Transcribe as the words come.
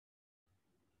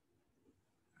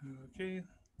Okay,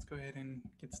 let's go ahead and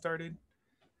get started.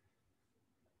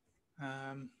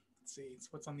 Let's see, it's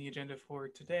what's on the agenda for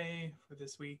today, for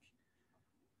this week.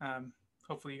 Um,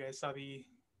 Hopefully, you guys saw the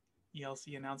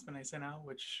ELC announcement I sent out,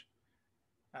 which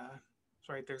is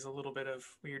right. There's a little bit of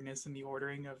weirdness in the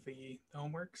ordering of the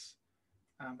homeworks,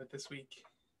 but this week,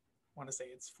 I want to say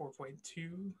it's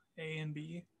 4.2 A and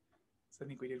B. So I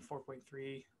think we did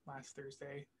 4.3 last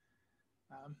Thursday.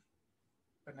 Um,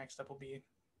 but next up will be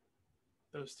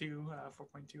those two,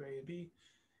 4.2 A and B.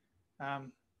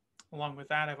 Um, Along with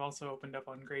that, I've also opened up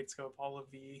on Gradescope all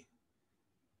of the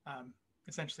um,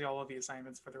 essentially all of the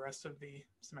assignments for the rest of the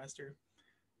semester,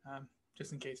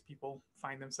 just in case people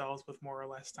find themselves with more or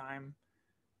less time.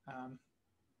 Um,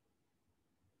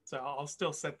 so I'll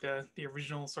still set the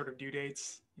original sort of due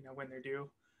dates, when they're due,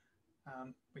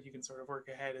 but you can sort of work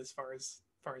ahead as far as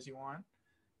you want.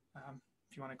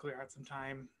 If you want to clear out some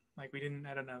time, like we didn't,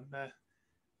 I don't know, the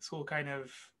school kind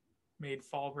of made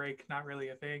fall break not really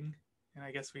a thing, and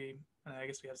I guess we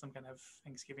have some kind of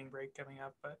Thanksgiving break coming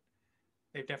up, but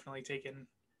they've definitely taken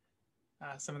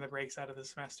some of the breaks out of the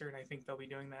semester, and I think they'll be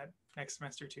doing that next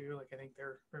semester too. Like I think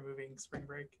they're removing spring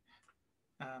break.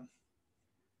 Um,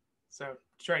 so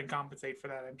to try and compensate for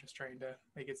that, I'm just trying to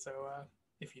make it so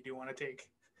if you do want to take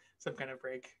some kind of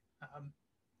break,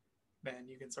 then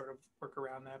you can sort of work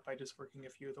around that by just working a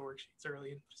few of the worksheets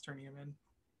early and just turning them in.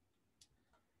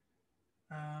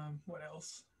 What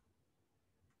else?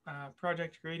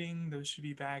 Project grading, those should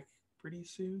be back pretty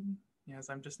soon. Yes,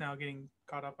 I'm just now getting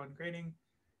caught up on grading.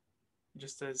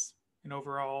 Just as an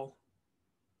overall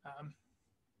um,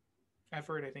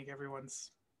 effort, I think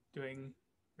everyone's doing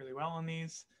really well on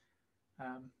these.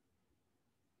 Um,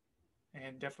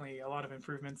 and definitely a lot of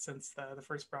improvements since the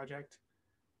first project.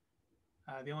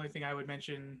 The only thing I would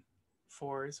mention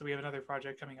so we have another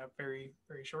project coming up very,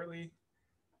 very shortly.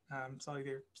 So I'll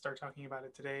either start talking about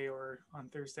it today or on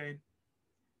Thursday.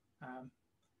 Um,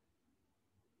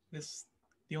 this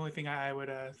The only thing I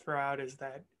would throw out is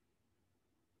that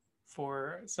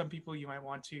for some people, you might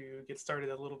want to get started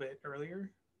a little bit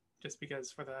earlier, just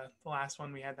because for the last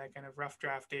one we had that kind of rough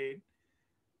draft date,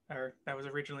 or that was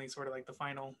originally sort of like the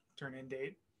final turn in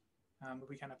date, but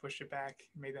we kind of pushed it back,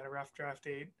 made that a rough draft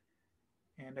date.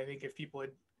 And I think if people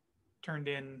had turned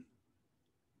in,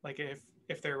 like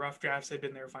if their rough drafts had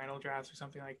been their final drafts or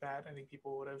something like that, I think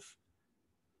people would have.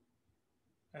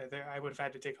 I would have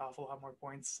had to take off a lot more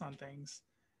points on things,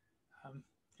 um,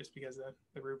 just because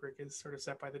the rubric is sort of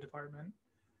set by the department.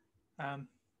 Um,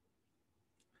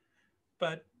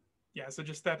 but yeah, so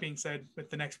just that being said, with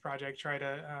the next project, try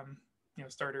to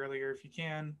start earlier if you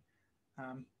can.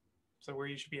 Um, so where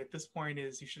you should be at this point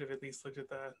is you should have at least looked at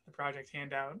the project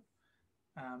handout,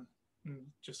 and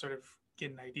just sort of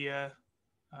get an idea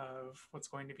of what's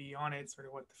going to be on it, sort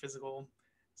of what the physical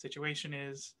situation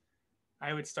is.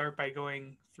 I would start by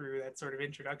going through that sort of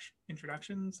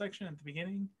introduction section at the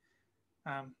beginning,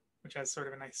 which has sort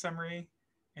of a nice summary,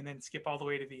 and then skip all the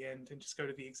way to the end and just go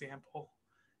to the example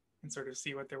and sort of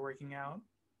see what they're working out.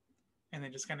 And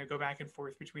then just kind of go back and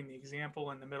forth between the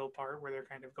example and the middle part where they're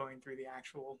kind of going through the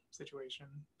actual situation.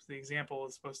 So the example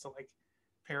is supposed to like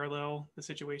parallel the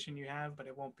situation you have, but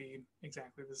it won't be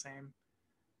exactly the same.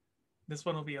 This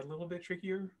one will be a little bit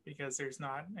trickier because there's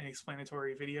not an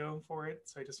explanatory video for it.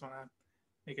 So I just want to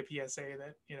make a PSA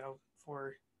that,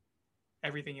 for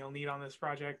everything you'll need on this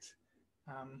project,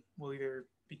 we'll either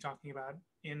be talking about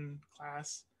in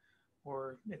class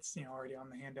or it's already on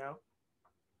the handout.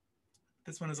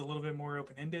 This one is a little bit more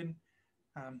open ended.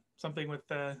 Something with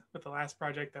the last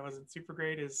project that wasn't super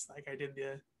great is like I did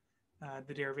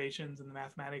the derivations and the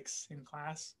mathematics in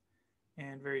class,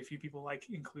 and very few people like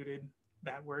included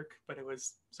that work, but it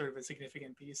was sort of a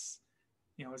significant piece.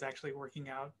 It was actually working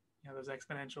out those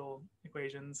exponential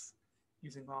equations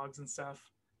using logs and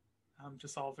stuff, to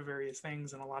solve for various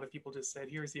things. And a lot of people just said,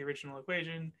 "Here's the original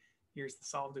equation, here's the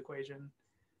solved equation,"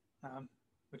 um,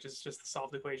 which is just the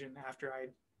solved equation after I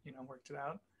worked it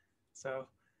out. So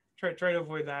try to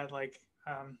avoid that. Like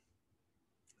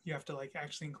you have to like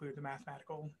actually include the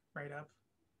mathematical write up,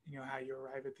 how you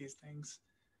arrive at these things.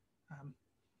 Um,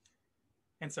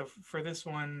 and so for this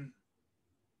one,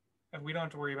 we don't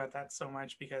have to worry about that so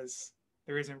much because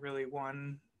there isn't really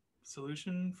one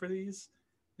solution for these.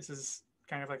 This is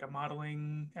kind of like a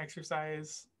modeling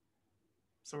exercise,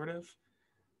 sort of.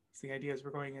 So the idea is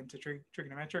we're going into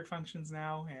trigonometric functions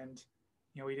now, and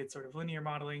we did sort of linear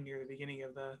modeling near the beginning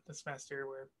of the semester,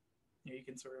 where you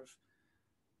can sort of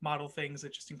model things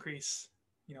that just increase,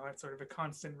 at sort of a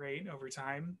constant rate over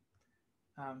time.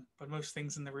 But most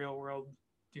things in the real world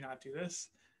do not do this.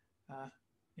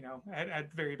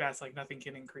 At very best, like nothing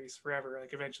can increase forever.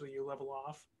 Like eventually you level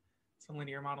off. So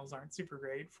linear models aren't super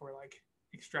great for like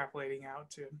extrapolating out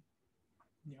to,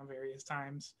 various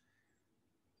times.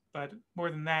 But more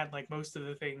than that, like most of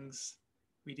the things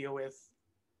we deal with,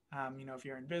 if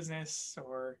you're in business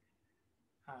or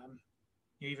um,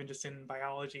 even just in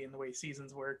biology and the way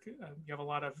seasons work, you have a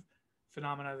lot of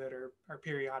phenomena that are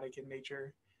periodic in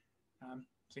nature.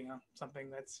 So,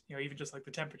 something that's, even just like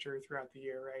the temperature throughout the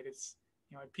year, right? It's,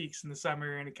 it peaks in the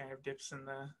summer and it kind of dips in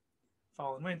the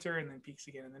fall and winter and then peaks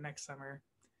again in the next summer.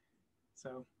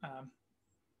 So,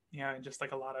 and just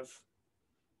like a lot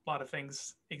of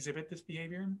things exhibit this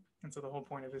behavior. And so the whole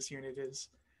point of this unit is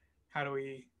how do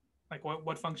we, like,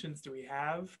 what functions do we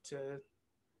have to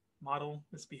model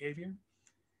this behavior?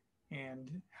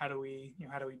 And how do we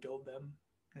build them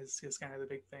is kind of the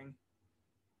big thing.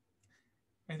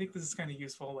 I think this is kind of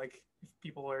useful, like if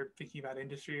people are thinking about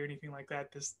industry or anything like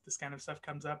that, this kind of stuff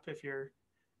comes up if you're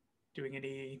doing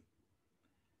any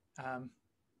um,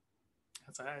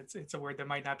 it's a word that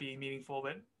might not be meaningful,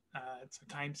 but it's a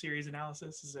time series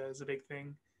analysis is a big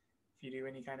thing. If you do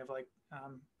any kind of like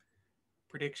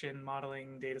prediction,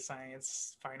 modeling, data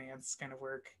science, finance kind of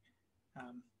work,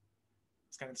 um,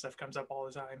 this kind of stuff comes up all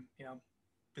the time.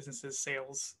 Businesses'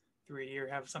 sales through a year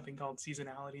have something called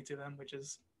seasonality to them, which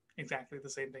is exactly the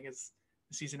same thing as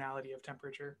the seasonality of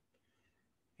temperature.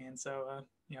 And so,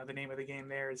 the name of the game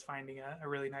there is finding a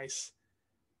really nice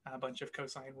bunch of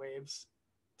cosine waves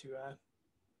to,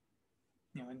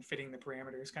 and fitting the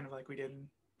parameters, kind of like we did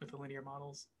with the linear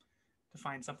models, to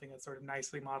find something that sort of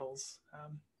nicely models,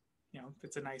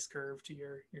 fits a nice curve to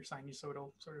your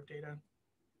sinusoidal sort of data.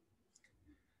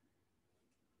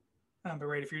 But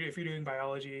right, if you're doing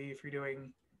biology, if you're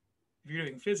doing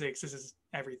physics, this is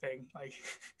everything. Like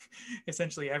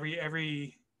essentially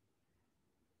every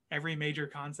major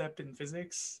concept in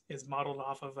physics is modeled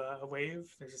off of a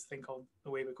wave. There's this thing called the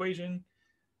wave equation,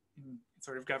 and it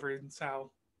sort of governs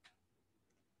how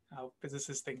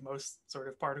physicists think most sort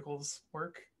of particles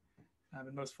work,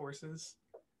 and most forces.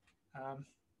 Um,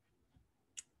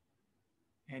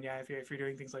 and yeah, if you're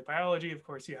doing things like biology, of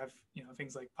course you have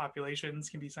things like populations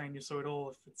can be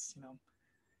sinusoidal. If it's you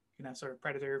can have sort of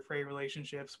predator prey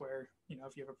relationships where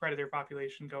if you have a predator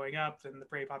population going up, then the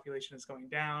prey population is going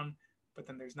down, but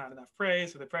then there's not enough prey,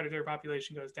 so the predator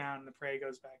population goes down and the prey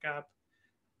goes back up.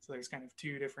 So there's kind of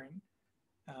two different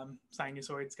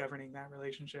sinusoids governing that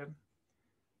relationship.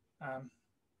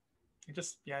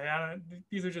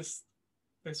 These are just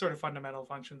they're sort of fundamental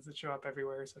functions that show up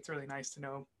everywhere. So it's really nice to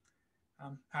know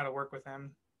how to work with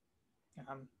them, and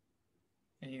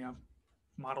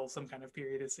model some kind of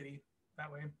periodicity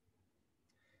that way.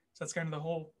 So that's kind of the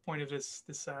whole point of this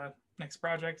next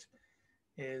project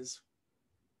is,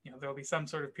 there'll be some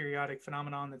sort of periodic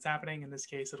phenomenon that's happening. In this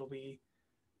case, it'll be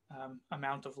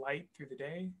amount of light through the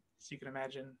day. So you can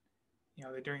imagine,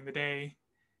 that during the day,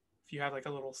 if you have like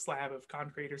a little slab of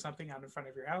concrete or something out in front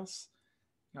of your house,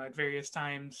 at various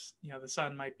times, the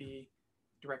sun might be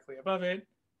directly above it.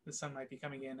 The sun might be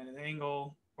coming in at an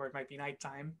angle, or it might be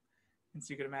nighttime. And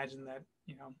so you could imagine that,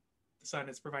 the sun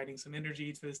is providing some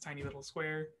energy to this tiny little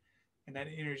square, and that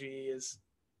energy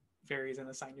varies in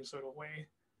a sinusoidal way.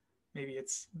 Maybe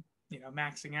it's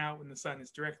maxing out when the sun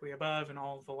is directly above and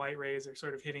all of the light rays are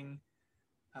sort of hitting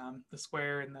the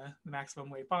square in the maximum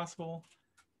way possible,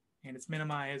 and it's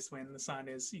minimized when the sun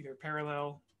is either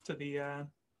parallel to the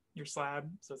your slab,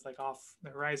 so it's like off the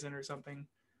horizon or something,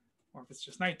 or if it's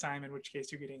just nighttime, in which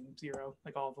case you're getting zero,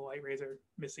 like all of the light rays are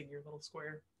missing your little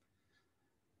square.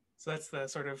 So that's the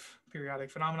sort of periodic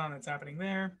phenomenon that's happening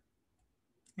there.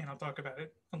 And I'll talk about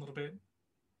it a little bit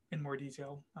in more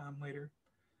detail later.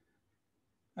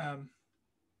 But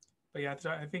yeah,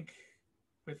 I think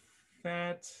with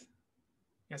that,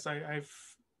 yes, I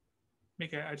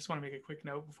just want to make a quick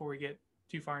note before we get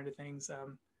too far into things.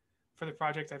 For the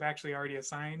project, I've actually already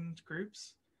assigned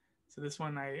groups. So this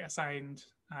one I assigned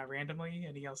randomly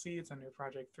in ELC. It's under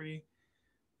Project 3.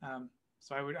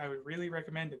 So I would really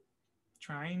recommend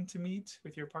trying to meet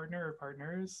with your partner or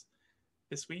partners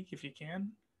this week if you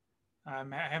can. I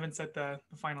haven't set the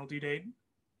final due date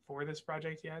for this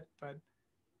project yet, but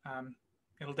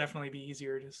it'll definitely be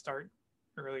easier to start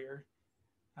earlier.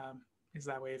 Is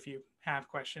that way if you have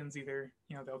questions, either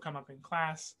they'll come up in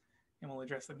class and we'll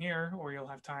address them here, or you'll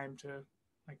have time to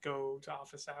like go to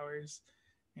office hours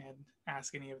and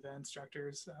ask any of the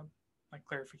instructors like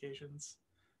clarifications.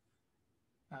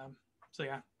 So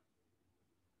yeah,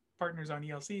 partners on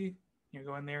ELC,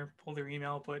 go in there, pull their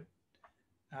email, put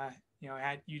at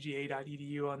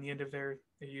uga.edu on the end of their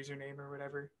username or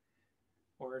whatever,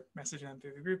 or message them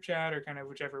through the group chat, or kind of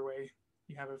whichever way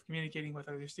you have of communicating with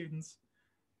other students,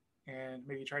 and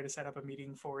maybe try to set up a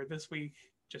meeting for this week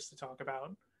just to talk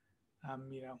about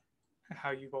you know,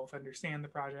 how you both understand the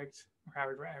project,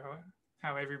 or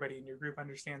how everybody in your group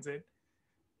understands it,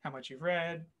 how much you've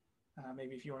read,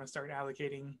 maybe if you want to start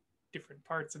allocating different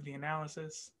parts of the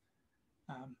analysis,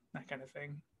 that kind of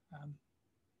thing.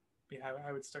 Yeah,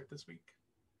 I would start this week.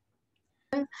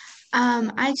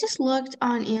 I just looked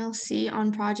on ELC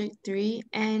on project 3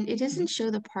 and it doesn't show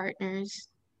the partners.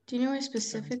 Do you know where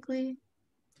specifically?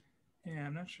 Yeah,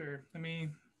 I'm not sure. Let me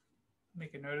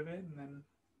make a note of it and then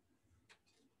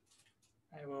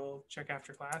I will check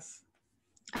after class.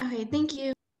 Okay, thank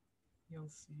you.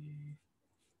 ELC.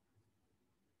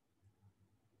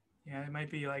 Yeah, it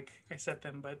might be like I set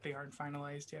them, but they aren't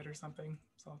finalized yet or something.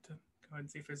 So I'll have to go ahead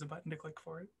and see if there's a button to click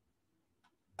for it.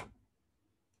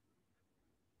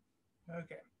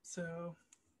 Okay, so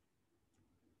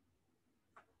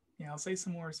yeah, I'll say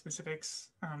some more specifics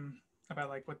about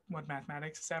like what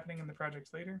mathematics is happening in the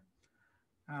project later,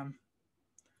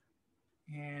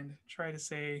 and try to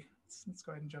say let's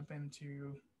go ahead and jump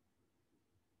into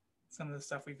some of the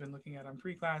stuff we've been looking at on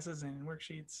pre-classes and in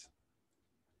worksheets.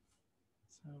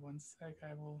 So one sec,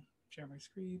 I will share my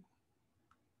screen.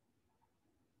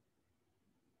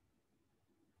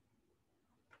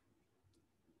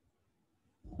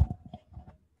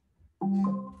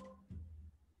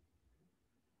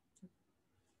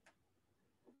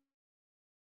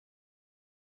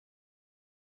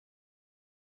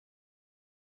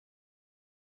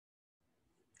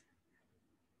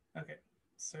 Okay,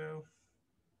 so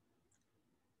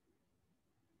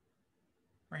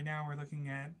right now we're looking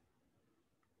at,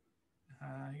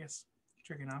 I guess,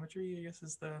 trigonometry, I guess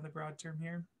is the broad term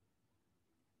here.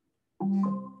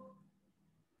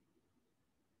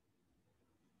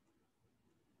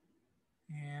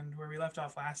 And where we left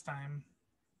off last time,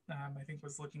 I think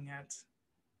was looking at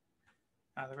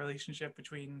the relationship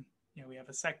between, we have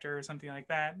a sector or something like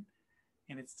that,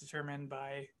 and it's determined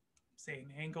by, say,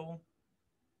 an angle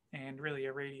and really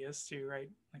a radius too, right?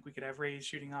 Like we could have rays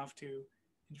shooting off to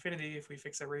infinity. If we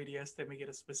fix a radius, then we get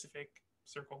a specific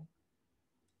circle.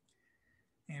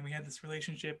 And we had this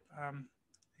relationship,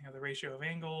 the ratio of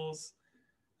angles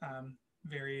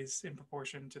varies in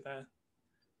proportion to the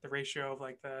ratio of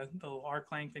like the little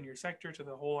arc length in your sector to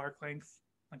the whole arc length,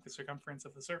 like the circumference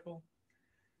of the circle.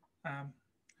 I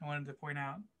wanted to point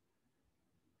out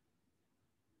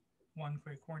one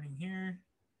quick warning here.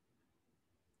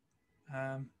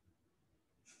 And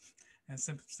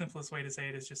the simplest way to say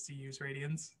it is just to use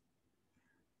radians.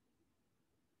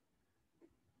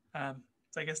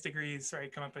 So I guess degrees,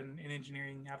 right, come up in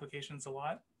engineering applications a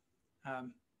lot.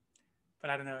 But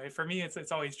I don't know. For me,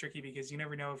 it's always tricky because you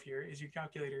never know if is your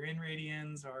calculator in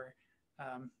radians or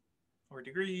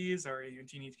degrees, or do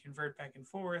you need to convert back and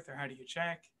forth, or how do you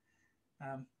check?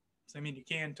 So I mean, you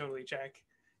can totally check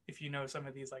if you know some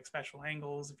of these like special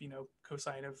angles. If you know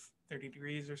cosine of 30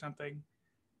 degrees or something,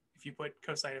 if you put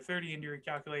cosine of 30 into your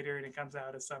calculator and it comes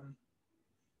out as some,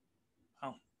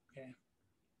 oh, okay. I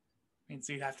mean,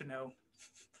 so you'd have to know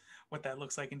what that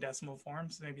looks like in decimal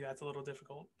form. So maybe that's a little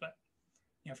difficult. But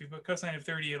if you put cosine of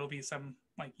 30, it'll be some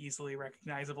like easily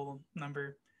recognizable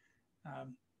number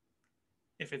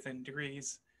if it's in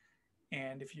degrees.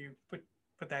 And if you put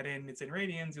that in, it's in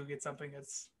radians, you'll get something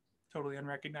that's totally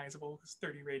unrecognizable because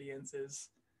 30 radians is,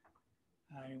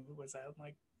 what was that,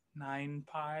 like 9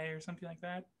 pi or something like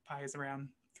that? Pi is around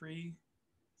 3,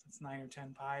 so it's 9 or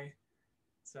 10 pi.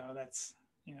 So that's,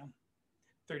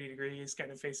 30 degrees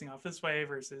kind of facing off this way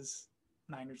versus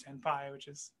 9 or 10 pi, which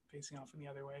is facing off in the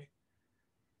other way.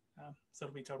 So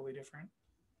it'll be totally different.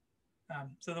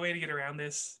 So the way to get around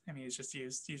this, is just to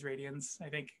use radians. I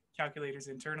think calculators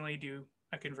internally do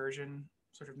a conversion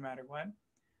sort of no matter what.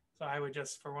 So I would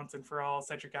just, for once and for all,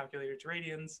 set your calculator to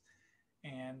radians,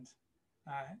 and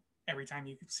every time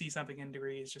you see something in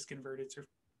degrees, just convert it to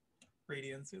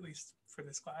radians, at least for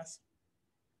this class.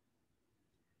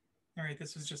 All right,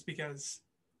 this was just because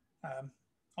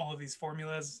all of these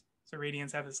formulas, so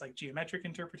radians have this like geometric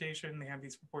interpretation. They have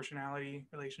these proportionality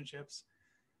relationships,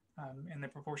 and the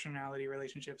proportionality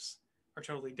relationships are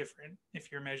totally different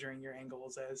if you're measuring your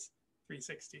angles as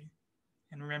 360.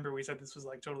 And remember, we said this was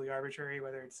like totally arbitrary,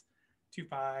 whether it's 2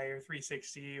 pi or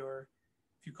 360, or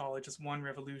if you call it just one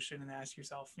revolution and ask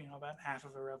yourself, about half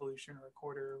of a revolution or a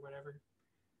quarter or whatever.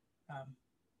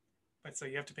 But so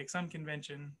you have to pick some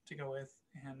convention to go with,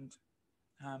 and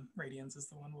radians is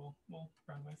the one we'll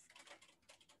run with.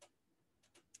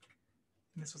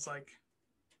 And this was like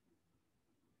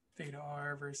theta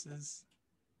r versus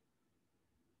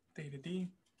theta d.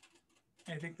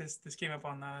 I think this came up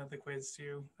on the quiz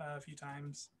too a few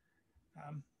times.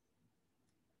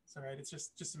 So right, it's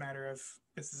just a matter of,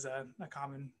 this is a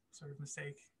common sort of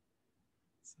mistake.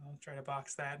 So I'll try to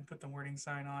box that and put the warning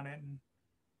sign on it and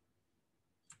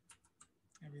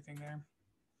everything there.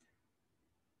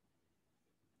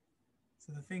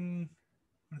 So the thing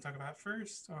I'm going to talk about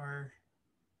first are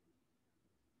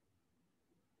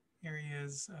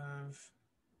areas of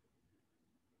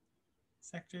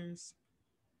sectors.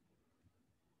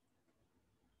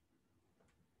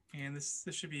 And this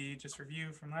should be just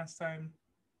review from last time.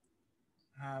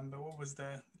 But what was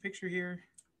the picture here?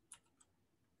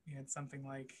 We had something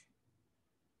like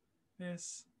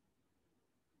this.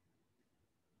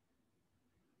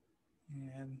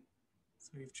 And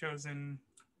so we've chosen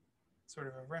sort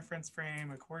of a reference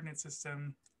frame, a coordinate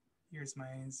system. Here's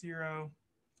my 0.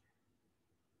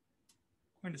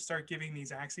 I'm going to start giving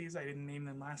these axes. I didn't name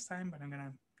them last time, but I'm going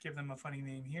to give them a funny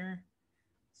name here.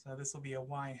 So this will be a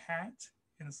y hat,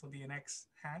 and this will be an x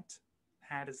hat.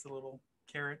 Hat is the little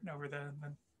caret over the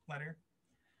letter.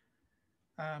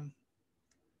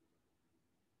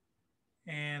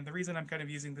 And the reason I'm kind of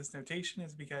using this notation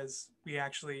is because we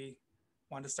actually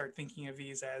want to start thinking of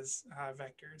these as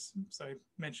vectors. So I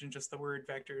mentioned just the word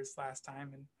vectors last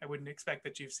time, and I wouldn't expect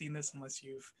that you've seen this unless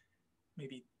you've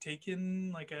maybe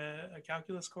taken like a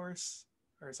calculus course,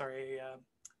 or sorry,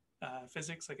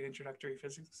 physics, like an introductory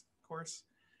physics course.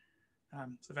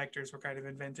 So vectors were kind of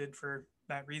invented for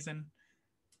that reason,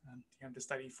 to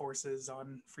study forces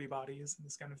on free bodies and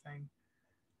this kind of thing.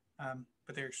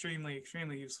 But they're extremely,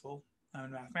 extremely useful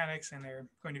in mathematics, and they're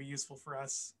going to be useful for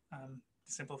us to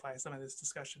simplify some of this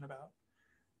discussion about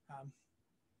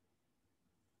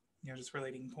just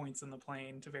relating points in the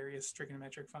plane to various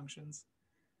trigonometric functions.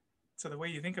 So the way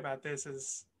you think about this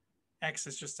is x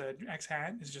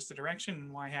hat is just a direction,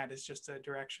 and y hat is just a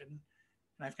direction.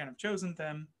 And I've kind of chosen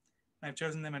them, and I've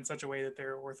chosen them in such a way that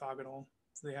they're orthogonal.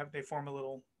 So they form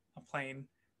a plane.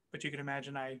 But you can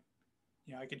imagine I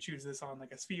could choose this on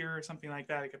like a sphere or something like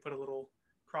that. I could put a little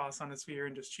cross on a sphere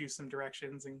and just choose some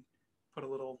directions and put a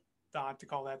little dot to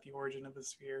call that the origin of the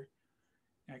sphere.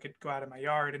 And I could go out of my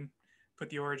yard and put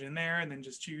the origin there and then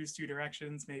just choose 2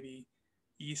 directions. Maybe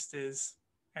east is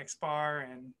x bar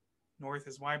and north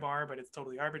is y bar, but it's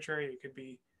totally arbitrary. It could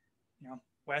be,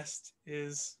 west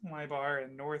is y bar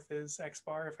and north is x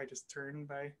bar if I just turn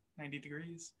by 90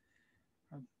 degrees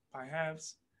or by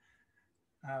halves.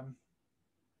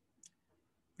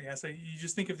 So you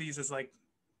just think of these as like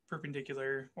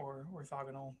perpendicular or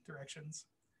orthogonal directions.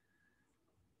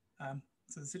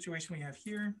 So the situation we have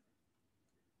here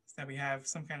is that we have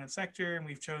some kind of sector, and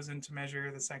we've chosen to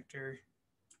measure the sector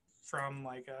from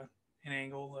like an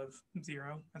angle of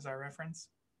 0 as our reference.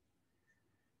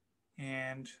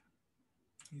 And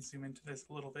let me zoom into this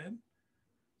a little bit.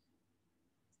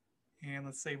 And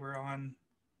let's say we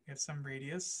have some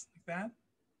radius like that.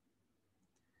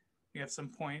 We have some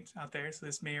point out there, so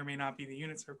this may or may not be the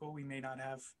unit circle. We may not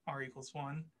have r equals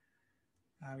 1.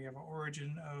 We have our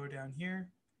origin O down here.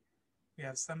 We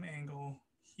have some angle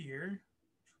here, which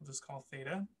we'll just call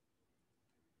theta.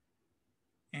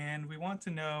 And we want to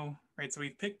know, right, so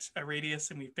we've picked a radius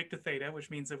and we've picked a theta, which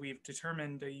means that we've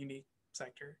determined a unique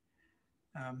sector.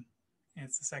 And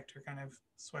it's the sector kind of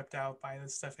swept out by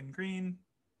this stuff in green.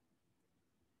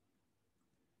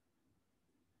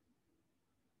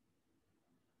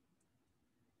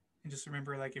 And just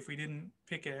remember, like, if we didn't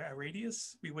pick a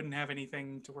radius, we wouldn't have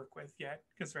anything to work with yet.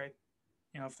 Because, right,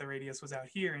 if the radius was out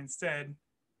here instead,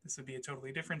 this would be a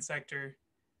totally different sector,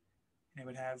 and it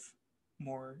would have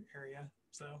more area.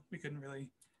 So we couldn't really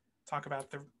talk about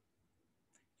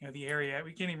the area.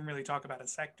 We can't even really talk about a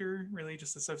sector, really,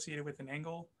 just associated with an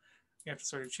angle. We have to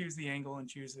sort of choose the angle and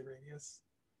choose the radius.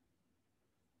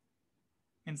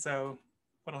 And so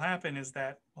what'll happen is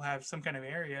that we'll have some kind of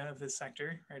area of this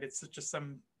sector, right? It's just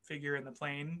some figure in the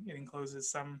plane. It encloses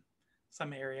some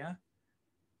area,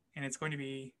 and it's going to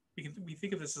be, we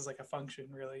think of this as like a function,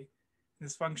 really. And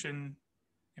this function,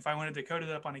 if I wanted to code it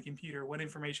up on a computer, what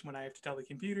information would I have to tell the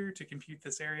computer to compute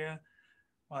this area?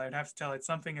 Well, I'd have to tell it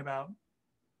something about,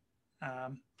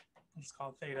 let's call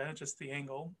it theta, just the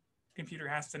angle. The computer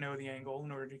has to know the angle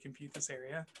in order to compute this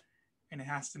area, and it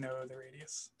has to know the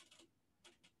radius.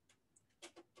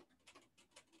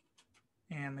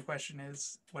 And the question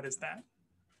is, what is that?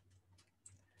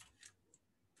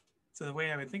 So the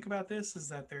way I would think about this is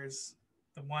that there's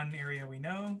the one area we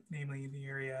know, namely the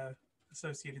area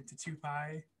associated to 2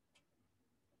 pi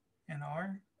and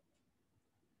r.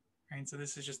 Right, so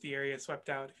this is just the area swept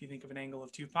out. If you think of an angle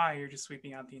of 2 pi, you're just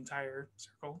sweeping out the entire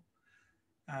circle.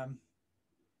 And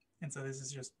so this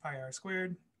is just pi r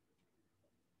squared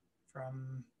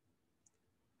from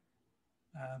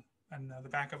on the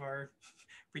back of our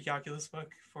pre-calculus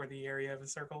book for the area of a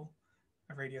circle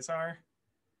of radius r.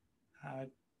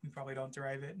 We probably don't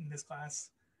derive it in this class.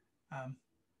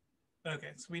 But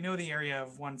okay, so we know the area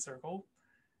of one circle.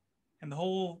 And the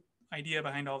whole idea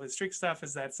behind all this trig stuff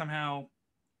is that somehow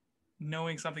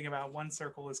knowing something about one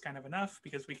circle is kind of enough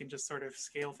because we can just sort of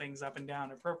scale things up and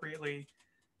down appropriately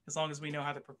as long as we know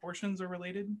how the proportions are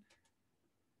related.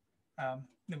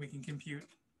 Then we can compute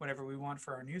whatever we want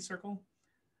for our new circle.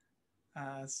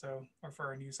 Or for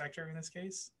our new sector in this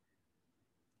case.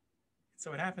 So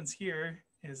what happens here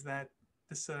is that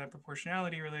this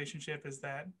proportionality relationship is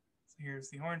that, so here's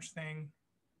the orange thing.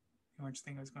 The orange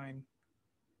thing was going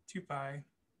 2 pi.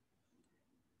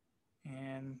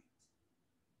 And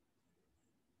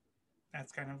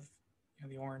that's kind of,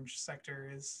 the orange sector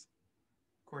is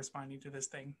corresponding to this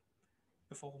thing,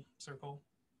 the full circle.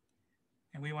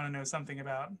 And we want to know something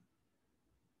about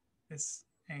this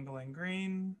angle in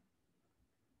green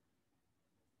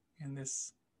and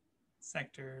this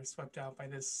sector swept out by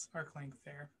this arc length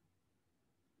there.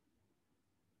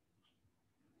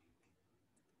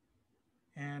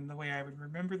 And the way I would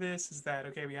remember this is that,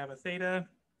 okay, we have a theta,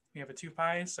 we have a 2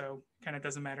 pi, so it kind of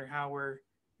doesn't matter how we're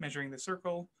measuring the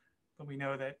circle, but we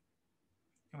know that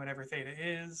whatever theta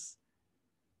is,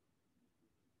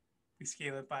 we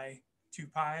scale it by 2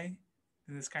 pi,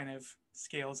 and this kind of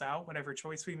scales out whatever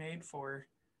choice we made for,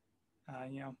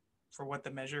 for what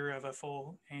the measure of a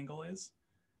full angle is.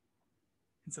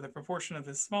 And so the proportion of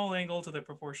this small angle to the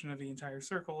proportion of the entire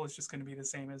circle is just going to be the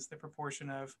same as the proportion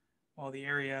of, well, the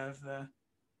area of the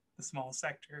small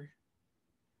sector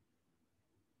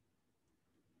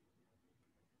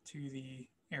to the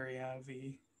area of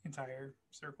the entire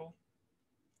circle.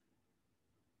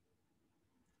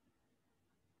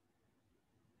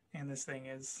 And this thing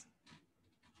is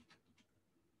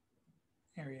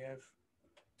area of,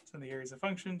 so the area is a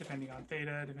function depending on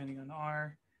theta, depending on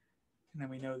r, and then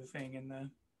we know the thing in the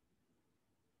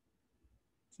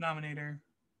denominator.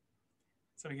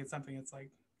 So we get something that's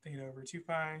like theta over 2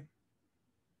 pi.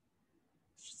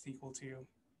 It's just equal to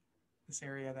this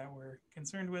area that we're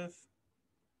concerned with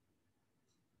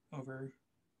over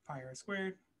pi r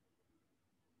squared.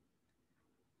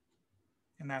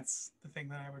 And that's the thing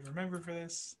that I would remember for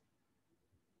this.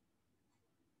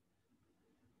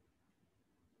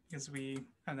 Because we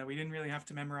didn't really have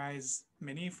to memorize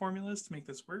many formulas to make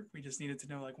this work. We just needed to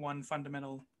know like one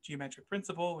fundamental geometric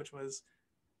principle, which was,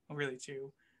 well, really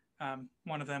two.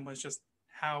 One of them was just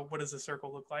what does a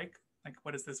circle look like? Like,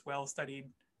 what is this well-studied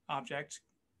object?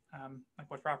 Like,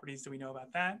 what properties do we know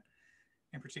about that?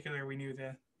 In particular, we knew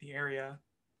the area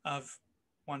of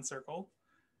one circle.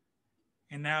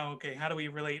 And now, okay, how do we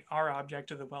relate our object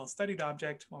to the well-studied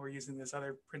object? Well, we're using this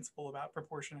other principle about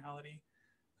proportionality.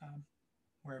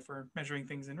 Where if we're measuring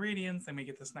things in radians, then we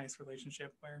get this nice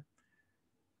relationship where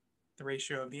the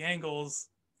ratio of the angles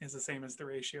is the same as the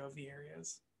ratio of the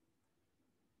areas.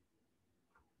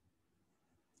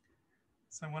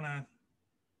 So I want to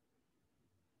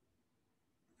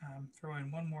throw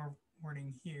in one more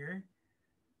warning here.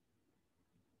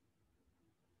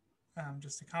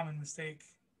 Just a common mistake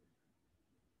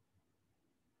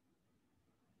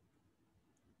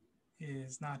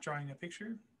is not drawing a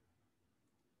picture.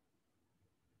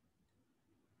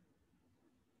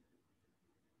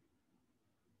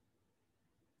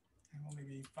 I will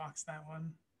maybe box that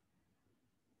one.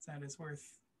 That is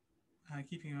worth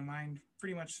keeping in mind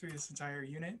pretty much through this entire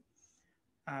unit.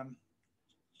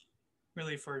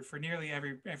 Really, for nearly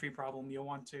every problem, you'll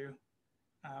want to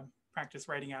practice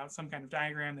writing out some kind of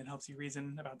diagram that helps you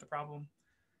reason about the problem.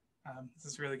 This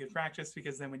is really good practice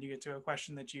because then when you get to a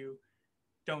question that you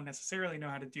don't necessarily know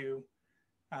how to do,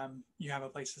 you have a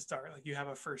place to start. Like, you have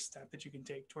a first step that you can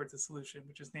take towards a solution,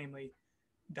 which is namely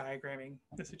diagramming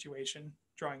the situation,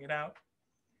 drawing it out,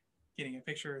 getting a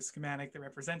picture, a schematic that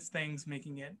represents things,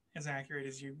 making it as accurate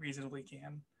as you reasonably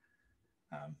can.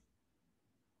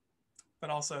 But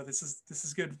also, this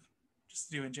is good just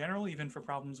to do in general, even for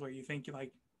problems where you think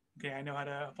okay, I know how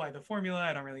to apply the formula,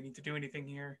 I don't really need to do anything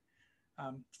here.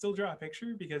 Still draw a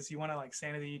picture because you want to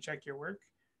sanity check your work.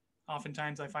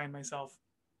 Oftentimes I find myself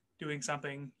doing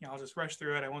something, I'll just rush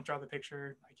through it, I won't draw the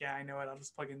picture, yeah, I know it, I'll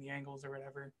just plug in the angles or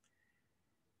whatever.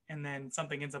 And then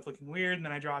something ends up looking weird, and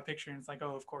then I draw a picture and it's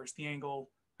oh, of course, the angle,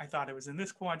 I thought it was in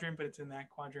this quadrant, but it's in that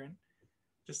quadrant.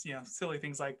 Just, silly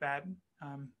things like that.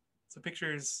 So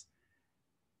pictures,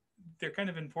 they're kind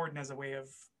of important as a way of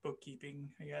bookkeeping,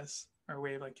 I guess, or a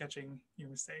way of catching your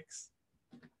mistakes.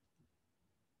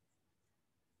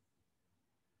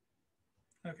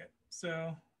 Okay,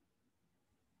 so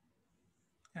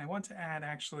I want to add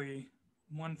actually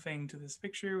one thing to this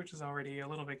picture, which is already a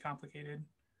little bit complicated.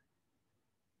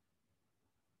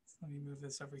 So let me move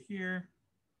this over here.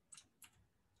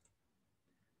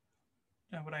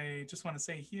 what I just want to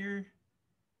say here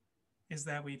is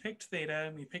that we picked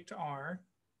theta, we picked r,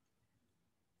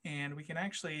 and we can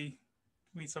actually,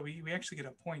 we actually get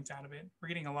a point out of it. We're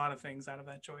getting a lot of things out of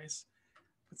that choice.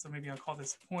 But so maybe I'll call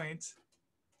this point.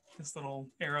 This little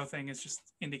arrow thing is just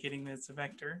indicating that it's a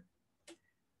vector.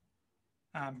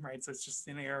 Right, so it's just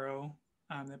an arrow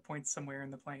that points somewhere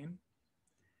in the plane.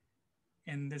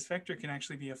 And this vector can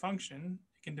actually be a function.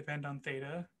 It can depend on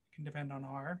theta, it can depend on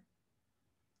r.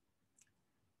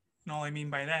 And all I mean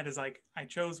by that is like I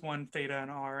chose one theta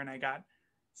and r and I got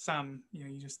some,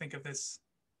 you just think of this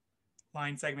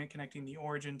line segment connecting the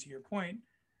origin to your point.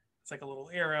 It's like a little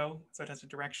arrow, so it has a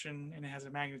direction and it has a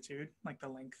magnitude, like the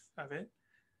length of it.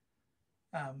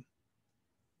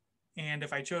 And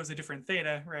if I chose a different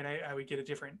theta, right, I would get a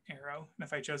different arrow. And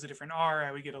if I chose a different r,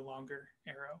 I would get a longer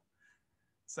arrow.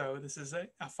 So this is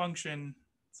a function.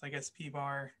 So I guess p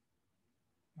bar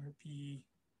or p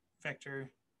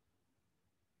vector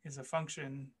is a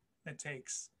function that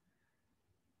takes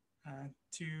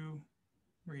two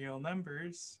real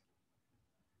numbers.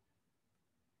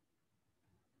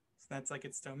 So that's like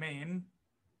its domain.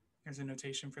 There's a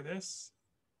notation for this,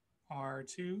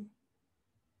 R2.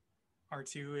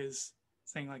 R2 is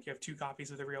saying like you have two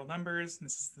copies of the real numbers. And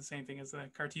this is the same thing as the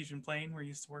Cartesian plane we're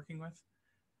used to working with.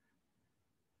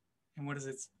 And what does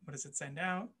it send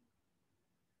out?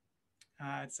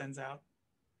 It sends out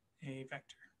a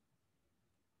vector.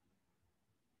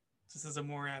 This is a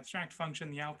more abstract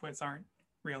function. The outputs aren't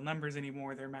real numbers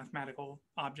anymore. They're mathematical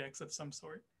objects of some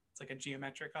sort. It's like a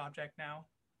geometric object now.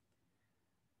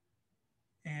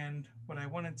 And what I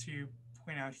wanted to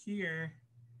point out here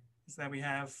is that we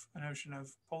have a notion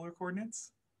of polar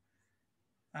coordinates.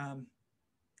 And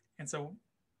so,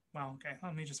 well, okay,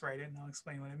 let me just write it and I'll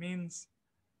explain what it means.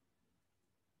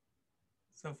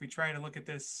 So if we try to look at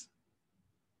this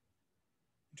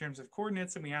in terms of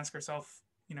coordinates and we ask ourselves,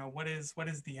 what is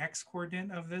the x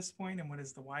coordinate of this point and what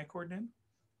is the y coordinate?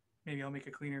 Maybe I'll make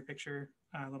a cleaner picture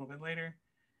a little bit later.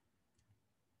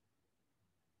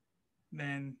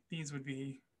 Then these would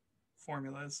be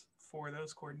formulas for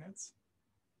those coordinates.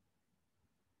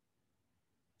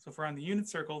 So if we're on the unit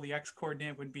circle, the x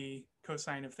coordinate would be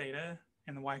cosine of theta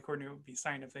and the y coordinate would be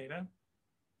sine of theta.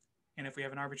 And if we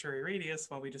have an arbitrary radius,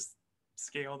 well, we just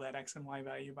scale that x and y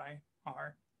value by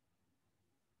r.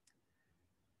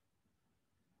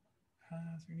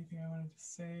 Is there anything I wanted to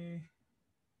say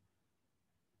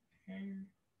here?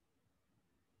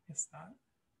 Guess not.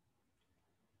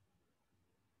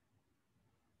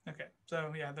 Okay,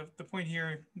 so yeah, the point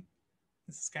here,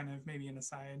 this is kind of maybe an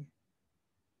aside.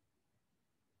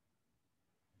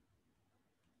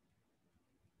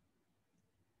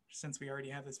 Since we already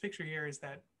have this picture here, is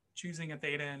that choosing a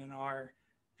theta and an r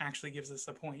actually gives us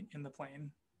a point in the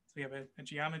plane. So we have a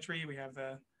geometry, we have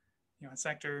a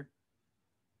sector,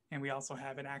 and we also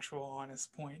have an actual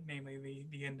honest point, namely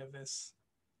the end of this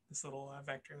little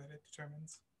vector that it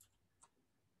determines.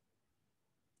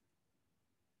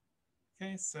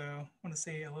 Okay, so I want to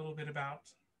say a little bit about,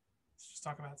 let's just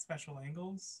talk about special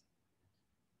angles.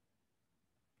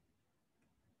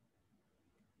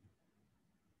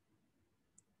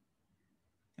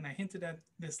 And I hinted at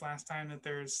this last time that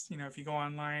there's, if you go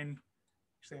online,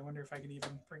 actually, I wonder if I could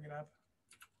even bring it up.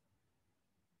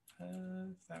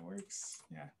 If that works,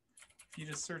 yeah. If you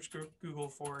just search Google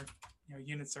for,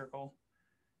 unit circle,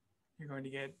 you're going to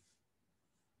get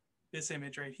this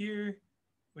image right here,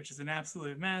 which is an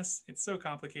absolute mess. It's so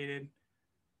complicated.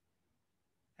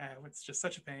 It's just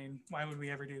such a pain. Why would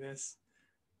we ever do this?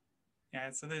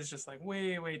 Yeah, so there's just like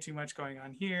way, way too much going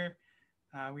on here.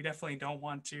 We definitely don't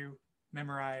want to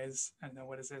memorize, I don't know,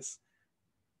 what is this?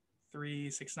 3,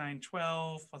 6, 9,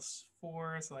 12 plus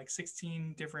 4, so like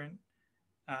 16 different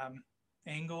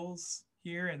angles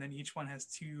here, and then each one has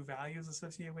 2 values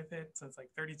associated with it. So it's like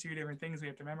 32 different things we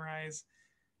have to memorize.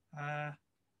 No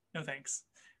thanks,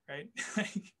 right?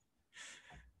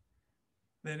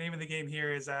 The name of the game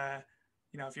here is,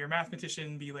 if you're a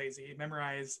mathematician, be lazy.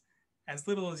 Memorize as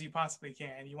little as you possibly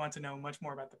can. You want to know much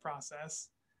more about the process,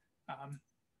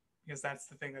 because that's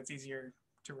the thing that's easier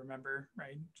to remember,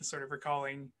 right? Just sort of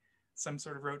recalling some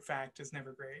sort of rote fact is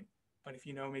never great. But if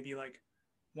you know maybe like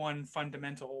one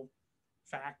fundamental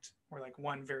fact or like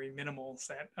one very minimal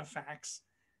set of facts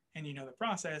and you know the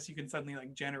process, you can suddenly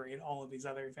like generate all of these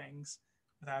other things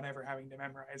without ever having to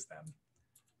memorize them.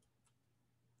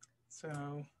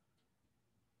 So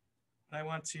what I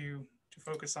want to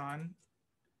focus on,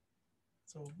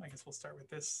 so I guess we'll start with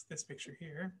this picture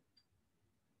here.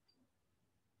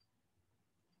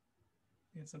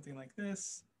 We have something like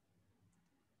this,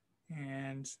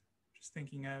 and just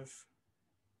thinking of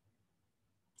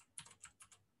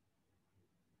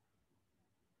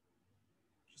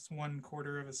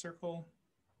 1/4 of a circle.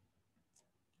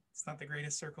 It's not the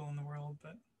greatest circle in the world,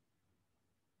 but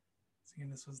so again,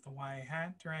 this was the y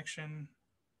hat direction.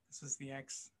 This is the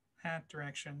x hat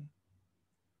direction.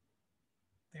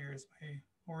 There's my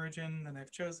origin that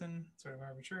I've chosen sort of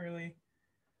arbitrarily.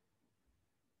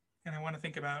 And I want to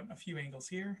think about a few angles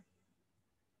here.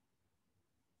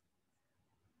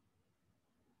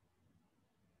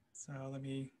 So let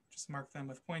me just mark them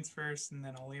with points first, and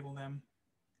then I'll label them.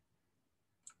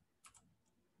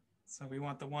 So we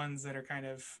want the ones that are kind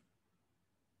of,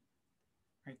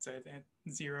 right, so at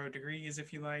 0 degrees,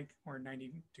 if you like, or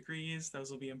 90 degrees, those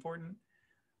will be important.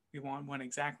 We want one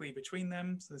exactly between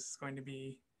them. So this is going to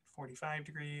be 45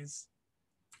 degrees.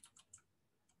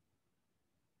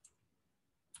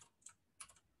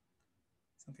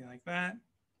 Something like that.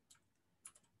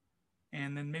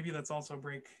 And then maybe let's also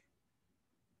break,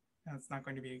 that's not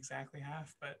going to be exactly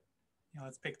half, but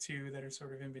let's pick two that are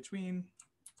sort of in between.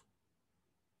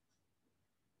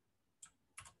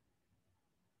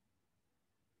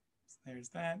 So there's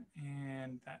that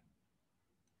and that.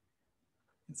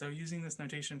 And so using this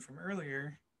notation from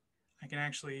earlier, I can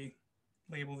actually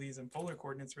label these in polar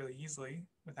coordinates really easily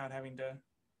without having to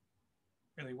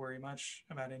really worry much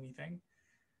about anything.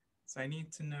 So I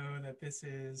need to know that this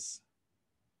is,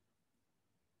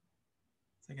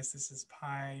 so I guess this is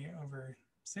pi over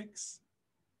 6.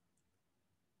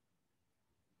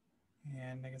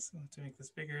 And I guess I'll have to make this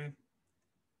bigger.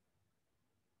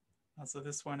 Also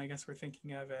this one, I guess we're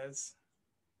thinking of as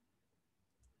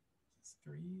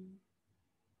 3,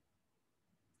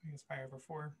 I guess pi over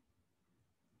 4.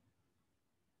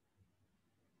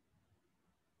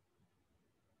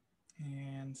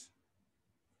 And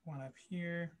one up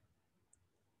here.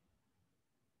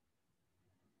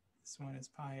 This one is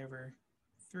pi over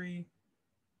 3.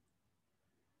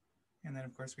 And then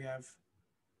of course we have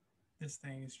this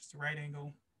thing is just a right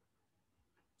angle.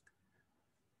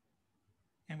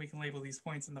 And we can label these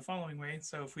points in the following way.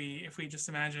 So if we just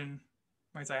imagine,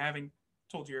 right, so I haven't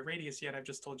told you a radius yet, I've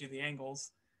just told you the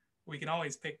angles. We can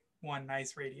always pick one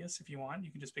nice radius if you want.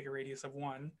 You can just pick a radius of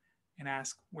 1 and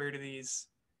ask where do these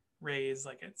rays,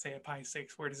 like at say at pi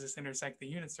 6, where does this intersect the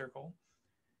unit circle?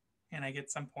 And I get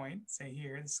some point, say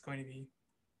here, this is going to be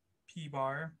p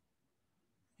bar,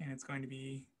 and it's going to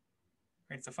be,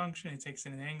 right, it's a function, it takes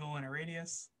in an angle and a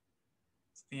radius.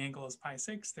 So the angle is pi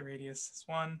 6, the radius is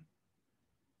 1.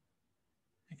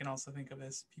 I can also think of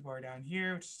this p bar down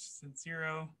here, which is just at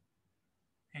 0,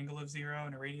 angle of 0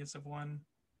 and a radius of 1.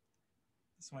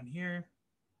 This one here,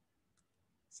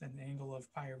 set an angle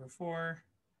of pi over 4,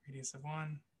 radius of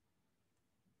 1.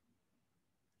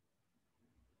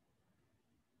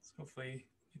 So hopefully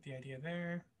get the idea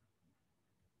there.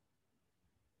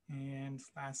 And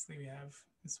lastly, we have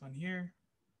this one here.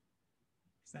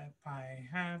 Is that pi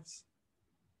halves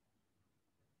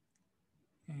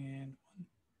and 1.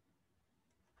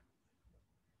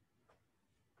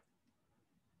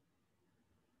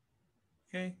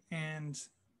 Okay, and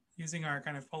using our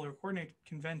kind of polar coordinate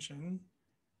convention,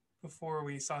 before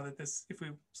we saw that this,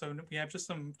 so we have just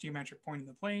some geometric point in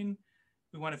the plane,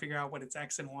 we want to figure out what its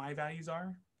x and y values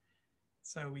are.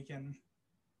 So we can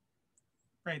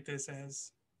write this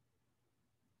as,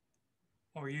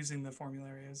 well, we're using the formula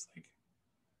as like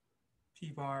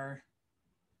p bar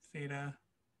theta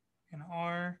and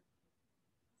r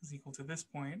is equal to this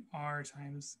point, r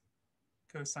times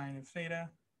cosine of theta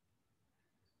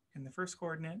in the first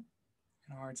coordinate,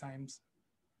 and r times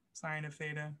sine of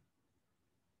theta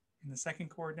in the second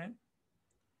coordinate.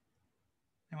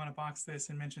 I want to box this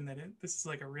and mention that this is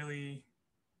like a really,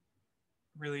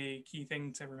 really key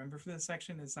thing to remember for this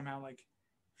section is somehow like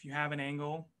if you have an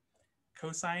angle,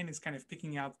 cosine is kind of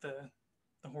picking out the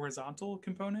horizontal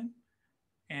component,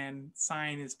 and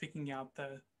sine is picking out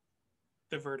the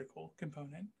vertical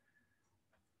component.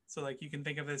 So like you can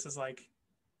think of this as like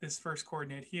this first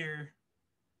coordinate here.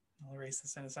 I'll erase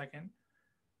this in a second.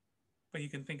 But you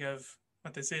can think of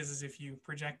what this is if you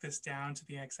project this down to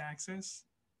the x-axis,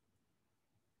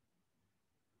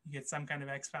 you get some kind of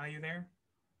x value there.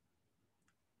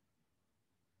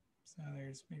 So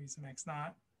there's maybe some x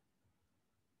naught.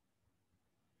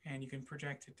 And you can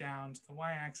project it down to the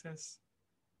y-axis.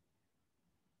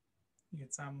 You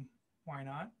get some y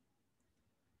naught.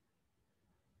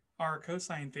 R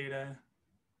cosine theta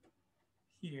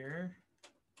here,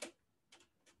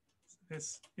 so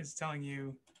this is telling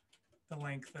you the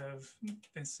length of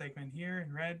this segment here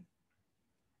in red,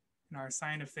 and our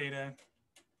sine of theta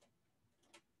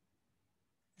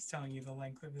is telling you the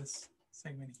length of this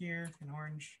segment here in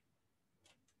orange.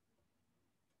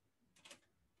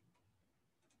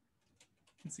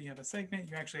 And so you have a segment,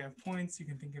 you actually have points, you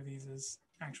can think of these as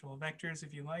actual vectors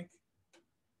if you like.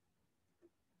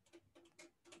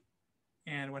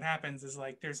 And what happens is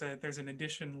like there's an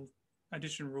addition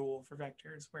rule for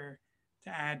vectors where to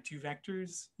add two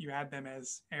vectors, you add them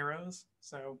as arrows.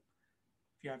 So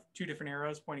if you have two different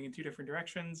arrows pointing in two different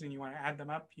directions and you want to add them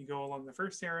up, you go along the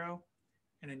first arrow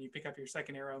and then you pick up your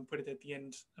second arrow and put it at the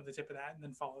end of the tip of that and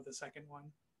then follow the second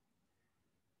one.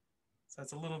 So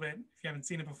it's a little bit, if you haven't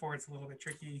seen it before, it's a little bit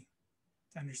tricky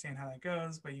to understand how that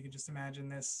goes, but you can just imagine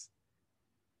this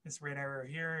red arrow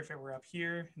here, if it were up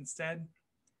here instead,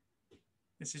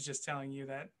 this is just telling you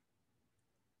that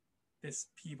this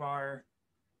p-bar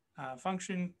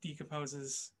function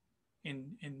decomposes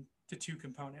into two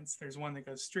components. There's one that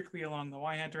goes strictly along the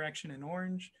y-hat direction in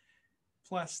orange,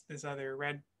 plus this other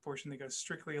red portion that goes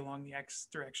strictly along the x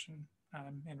direction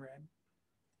in red.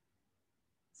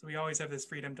 So we always have this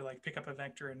freedom to like pick up a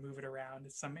vector and move it around.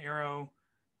 It's some arrow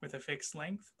with a fixed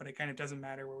length, but it kind of doesn't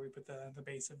matter where we put the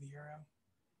base of the arrow.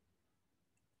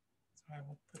 So I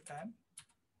will put that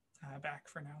back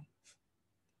for now.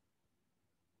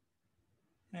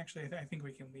 Actually, I think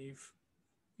we can leave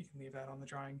that on the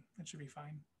drawing. That should be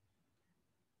fine.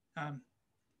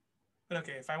 But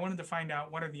okay, if I wanted to find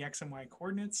out what are the x and y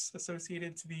coordinates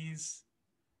associated to these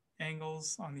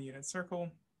angles on the unit circle,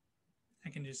 I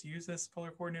can just use this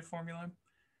polar coordinate formula.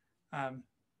 And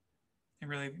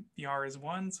really the r is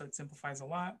 1, so it simplifies a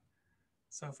lot.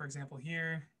 So for example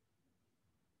here,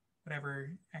 whatever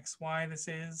xy this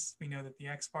is, we know that the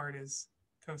x part is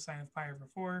cosine of pi over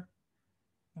 4,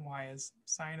 and y is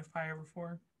sine of pi over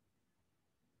 4.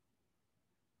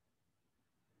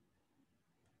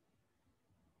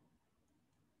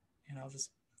 And I'll just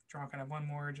draw kind of one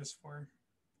more just for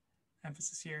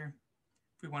emphasis here.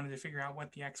 If we wanted to figure out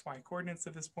what the xy coordinates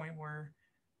at this point were,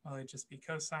 well, it'd just be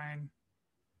cosine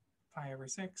pi over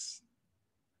 6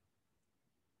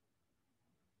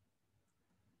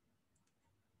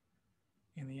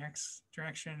 in the x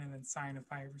direction, and then sine of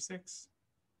pi over 6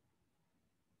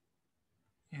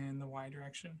 in the y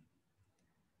direction.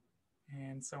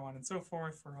 And so on and so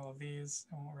forth for all of these.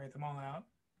 I won't write them all out.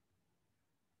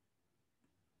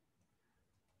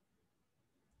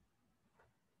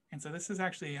 And so this is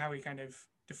actually how we kind of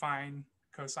define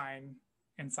cosine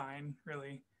and sine,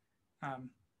 really.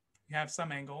 We have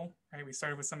some angle, right? We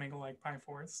started with some angle like pi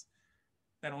fourths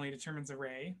that only determines a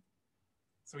ray.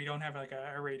 So we don't have like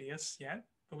a radius yet,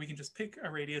 but we can just pick a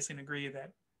radius and agree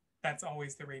that that's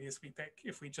always the radius we pick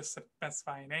if we just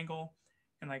specify an angle.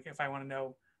 And like if I want to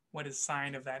know what is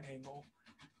sine of that angle.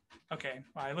 Okay,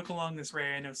 well, I look along this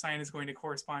ray, I know sine is going to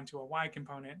correspond to a y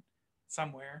component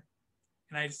somewhere.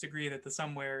 And I just agree that the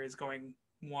somewhere is going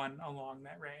 1 along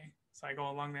that ray. So I go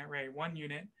along that ray 1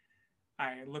 unit,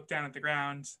 I look down at the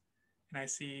ground, and I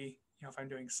see, if I'm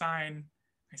doing sine,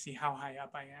 I see how high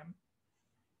up I am.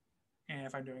 And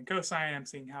if I'm doing cosine, I'm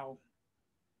seeing how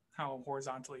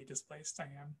horizontally displaced I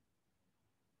am.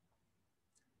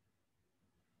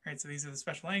 All right, so these are the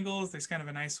special angles. There's kind of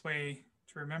a nice way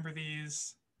to remember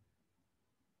these.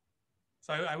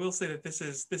 So I will say that this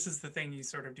is the thing you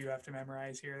sort of do have to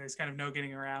memorize here. There's kind of no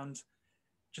getting around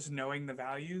just knowing the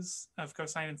values of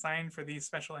cosine and sine for these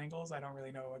special angles. I don't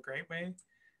really know a great way,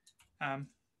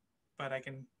 but I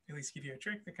can at least give you a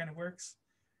trick that kind of works.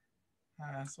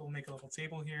 So we'll make a little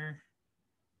table here.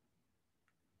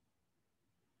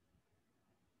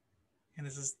 And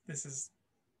this is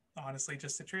honestly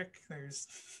just a trick. There's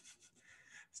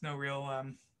no real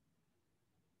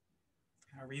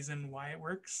reason why it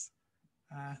works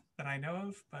that I know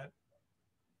of, but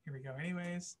here we go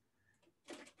anyways.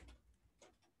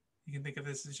 You can think of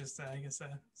this as just, I guess,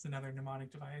 it's another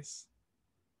mnemonic device.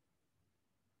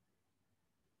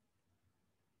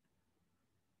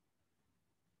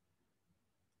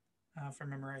 For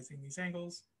memorizing these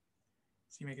angles.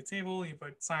 So you make a table, you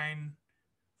put sine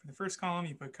for the first column,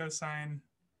 you put cosine,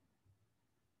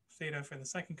 theta for the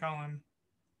second column.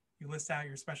 You list out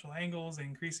your special angles in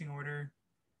increasing order,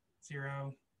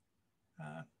 0.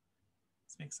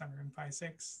 Let's make some room, pi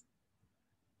 6,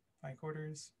 pi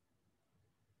quarters,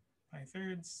 pi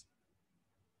thirds,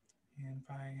 and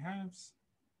pi halves.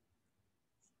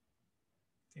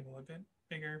 Table a bit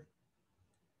bigger.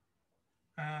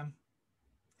 And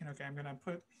okay, I'm going to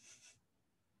put,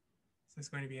 so there's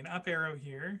going to be an up arrow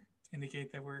here to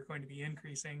indicate that we're going to be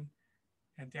increasing,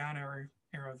 and down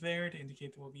arrow there to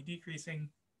indicate that we'll be decreasing.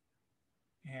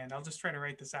 And I'll just try to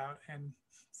write this out and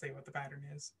say what the pattern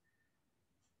is.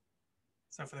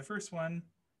 So for the first one,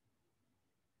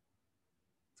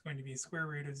 it's going to be square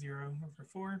root of 0 over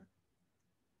 4.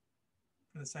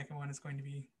 For the second one, it's going to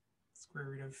be square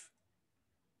root of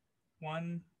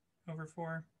 1 over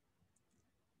 4.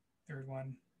 Third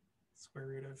one, square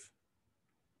root of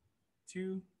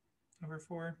 2 over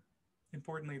 4.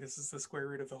 Importantly, this is the square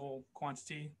root of the whole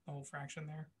quantity, the whole fraction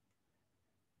there.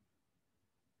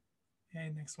 Okay,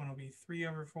 next one will be 3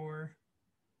 over 4,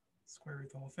 square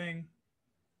root the whole thing.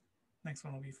 Next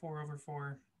one will be 4 over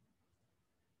 4,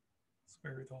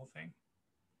 square root the whole thing.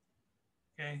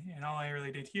 Okay, and all I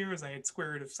really did here was I had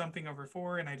square root of something over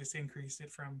 4, and I just increased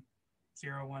it from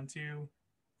 0, 1, 2,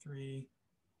 3,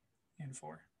 and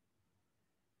 4.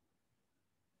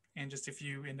 And just if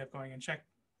you end up going and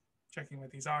checking what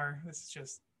these are, this is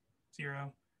just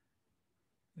 0.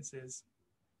 This is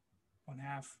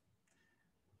 1/2.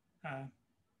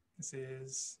 This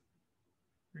is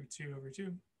root 2 over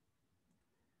 2.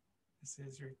 This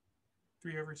is root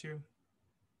 3 over 2.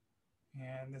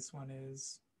 And this one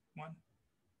is 1.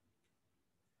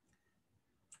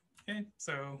 Okay,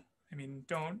 so, I mean,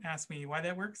 don't ask me why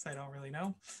that works. I don't really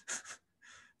know.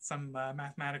 Some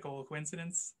mathematical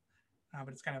coincidence, but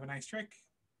it's kind of a nice trick.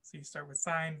 So you start with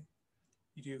sine,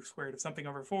 you do square root of something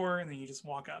over 4, and then you just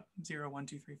walk up 0, 1,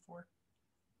 2, 3, 4.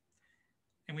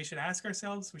 And we should ask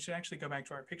ourselves, we should actually go back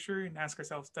to our picture and ask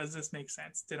ourselves, does this make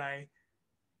sense?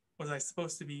 Was I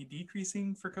supposed to be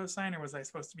decreasing for cosine, or was I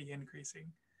supposed to be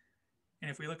increasing?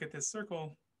 And if we look at this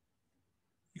circle,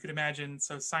 you could imagine,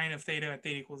 so sine of theta at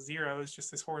theta equals 0 is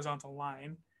just this horizontal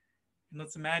line. And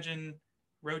let's imagine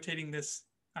rotating this,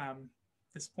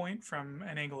 this point from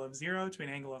an angle of 0 to an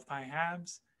angle of pi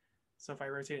halves. So if I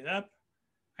rotate it up,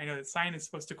 I know that sine is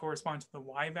supposed to correspond to the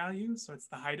y value, so it's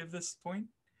the height of this point.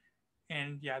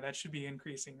 And yeah, that should be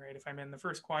increasing, right? If I'm in the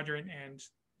first quadrant and,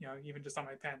 you know, even just on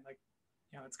my pen, like,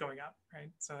 you know, it's going up,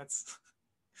 right? So that's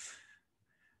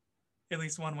at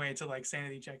least one way to like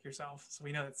sanity check yourself. So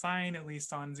we know that sine, at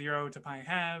least on 0 to pi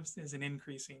halves, is an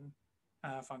increasing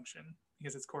function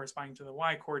because it's corresponding to the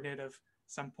y coordinate of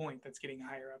some point that's getting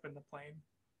higher up in the plane.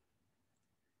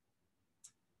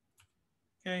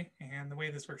 Okay, and the way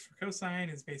this works for cosine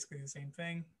is basically the same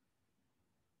thing,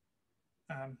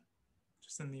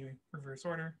 just in the reverse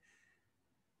order.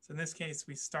 So in this case,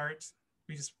 we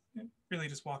just really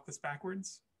just walk this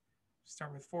backwards.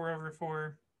 Start with 4 over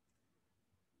 4,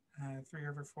 3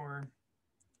 over 4,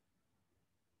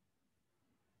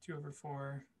 2 over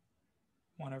 4,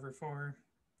 1 over 4,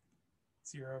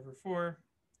 0 over 4.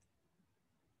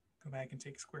 Go back and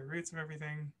take square roots of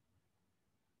everything.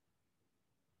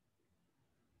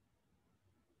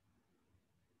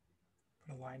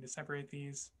 Put a line to separate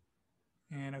these.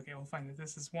 And okay, we'll find that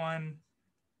this is 1.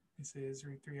 This is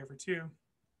root 3 over 2.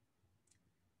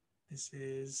 This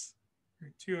is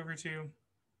root 2 over 2.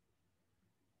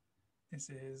 This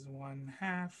is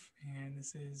 1/2, and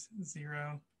this is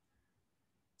 0.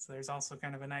 So there's also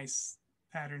kind of a nice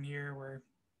pattern here where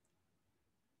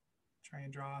try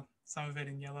and draw some of it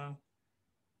in yellow.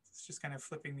 It's just kind of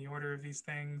flipping the order of these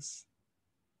things.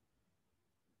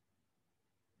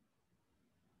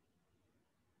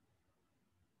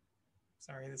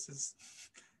 Sorry, this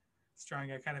drawing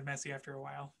got kind of messy after a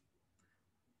while.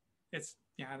 It's,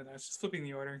 yeah, I don't know, it's just flipping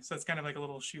the order. So it's kind of like a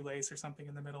little shoelace or something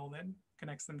in the middle that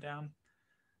connects them down.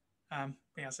 But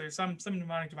yeah, so there's some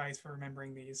mnemonic device for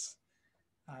remembering these,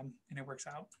 and it works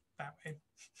out that way.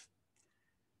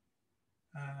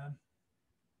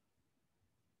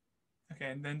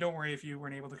 Okay, and then don't worry if you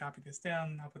weren't able to copy this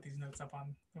down. I'll put these notes up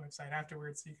on the website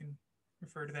afterwards so you can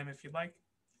refer to them if you'd like.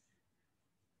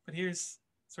 But here's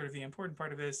sort of the important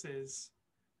part of this is,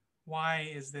 why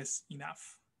is this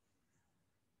enough?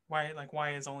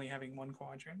 Why is only having one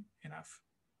quadrant enough?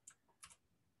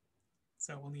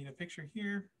 So we'll need a picture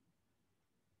here.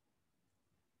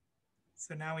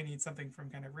 So now we need something from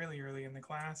kind of really early in the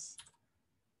class.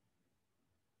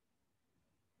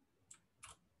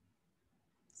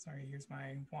 Sorry, here's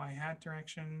my y hat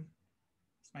direction.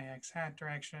 It's my x hat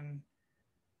direction.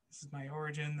 This is my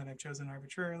origin that I've chosen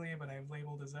arbitrarily, but I've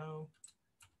labeled as O.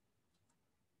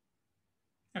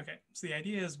 Okay, so the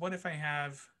idea is, what if I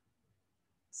have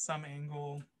some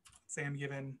angle, say I'm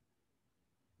given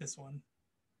this one.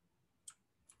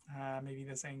 Maybe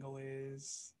this angle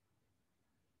is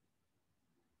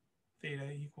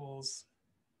theta equals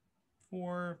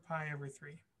 4 pi over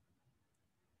 3.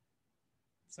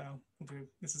 So we'll do,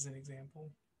 this is an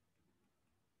example.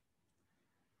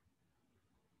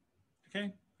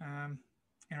 Okay,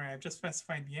 anyway, I've just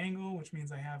specified the angle, which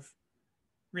means I have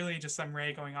really just some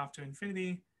ray going off to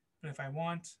infinity. But if I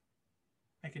want,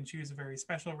 I can choose a very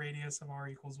special radius of r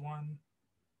equals 1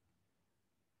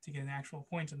 to get an actual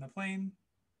point in the plane.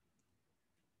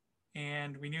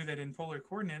 And we knew that in polar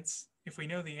coordinates, if we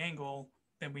know the angle,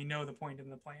 then we know the point in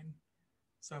the plane.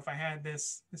 So if I had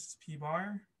this is p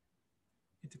bar,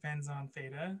 it depends on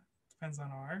theta, depends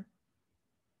on r.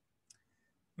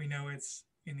 We know it's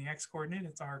in the x-coordinate,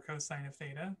 it's r cosine of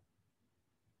theta.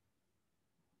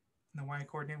 In the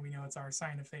y-coordinate, we know it's r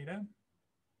sine of theta.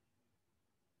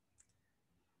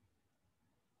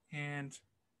 And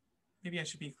maybe I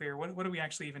should be clear, what are we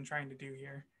actually even trying to do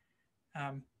here?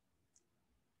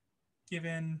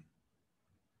 Given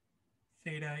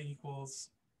theta equals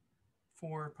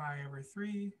 4 pi over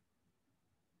 3,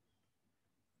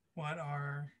 what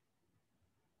are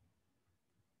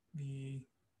the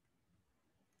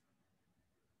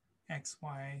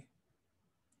xy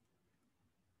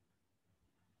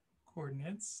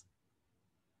coordinates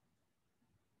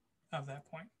of that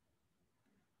point?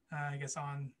 I guess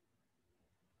on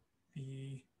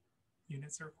the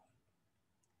unit circle.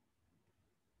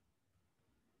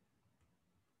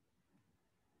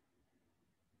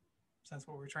 So that's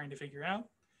what we're trying to figure out.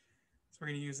 So we're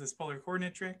going to use this polar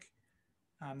coordinate trick.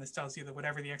 This tells you that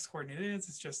whatever the x-coordinate is,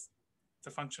 it's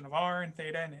a function of r and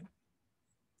theta, and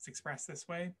it's expressed this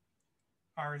way.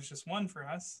 R is just 1 for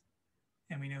us,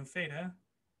 and we know theta.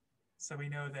 So we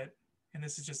know that, and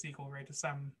this is just equal, right, to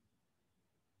some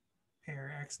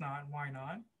pair x naught and y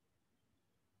naught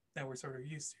that we're sort of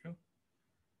used to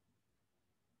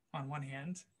on one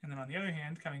hand. And then on the other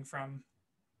hand, coming from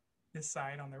this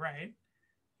side on the right,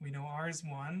 we know r is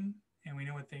 1, and we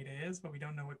know what theta is, but we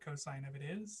don't know what cosine of it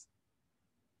is.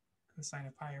 Cosine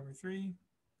of pi over 3,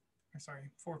 or sorry,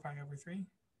 4 pi over 3.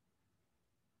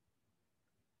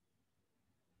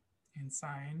 And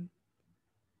sine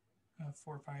of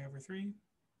 4 pi over 3.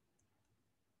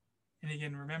 And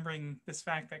again, remembering this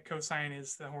fact that cosine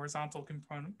is the horizontal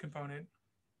component,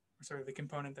 or sort of the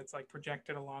component that's like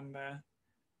projected along the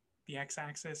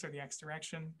x-axis or the x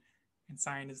direction, and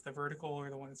sine is the vertical, or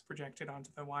the one that's projected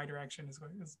onto the y direction, that's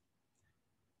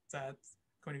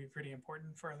going to be pretty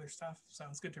important for other stuff. So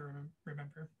it's good to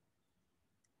remember.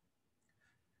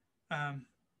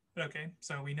 But okay,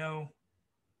 so we know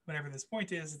whatever this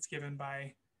point is, it's given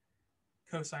by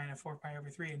cosine of 4 pi over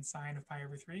 3 and sine of pi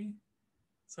over 3.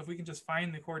 So if we can just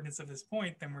find the coordinates of this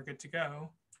point, then we're good to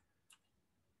go.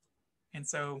 And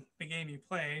so the game you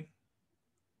play,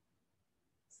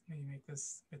 let me make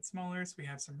this a bit smaller so we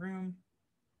have some room.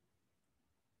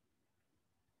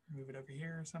 Move it over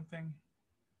here or something.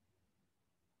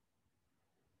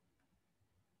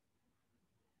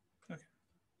 Okay.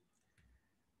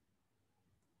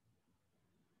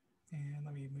 And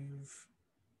let me move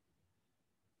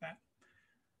that.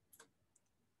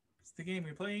 So the game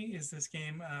we play is this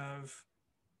game of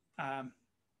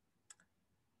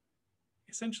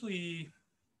essentially,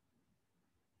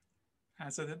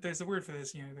 so that there's a word for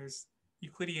this, there's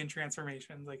Euclidean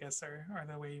transformations, I guess, are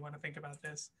the way you want to think about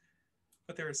this.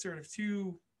 But there are sort of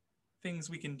two things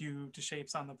we can do to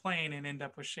shapes on the plane and end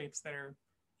up with shapes that are,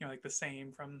 like the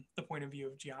same from the point of view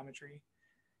of geometry.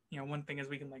 One thing is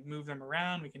we can like move them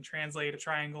around. We can translate a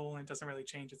triangle and it doesn't really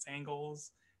change its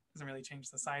angles. It doesn't really change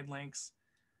the side lengths.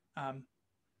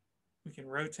 We can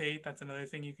rotate. That's another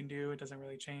thing you can do. It doesn't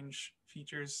really change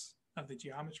features of the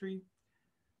geometry.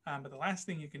 But the last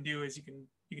thing you can do is you can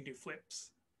do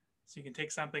flips. So you can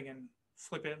take something and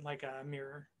flip it like a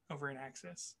mirror over an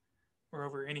axis or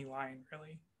over any line,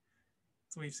 really.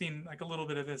 So we've seen like a little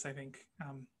bit of this, I think,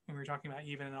 when we were talking about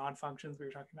even and odd functions. We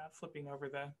were talking about flipping over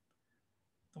the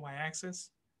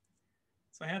y-axis.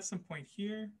 So I have some point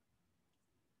here.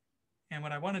 And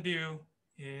what I want to do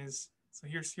is, so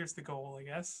here's the goal, I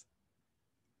guess.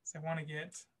 So I want to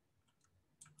get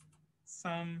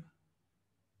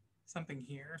something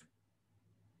here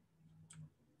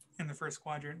in the first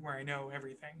quadrant where I know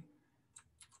everything.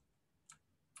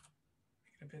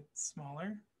 Make it a bit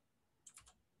smaller.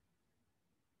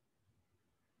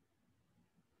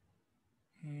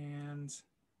 And so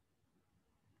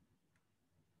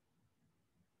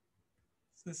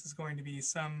this is going to be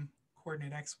some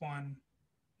coordinate x1,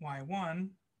 y1.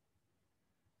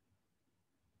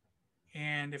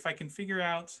 And if I can figure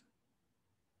out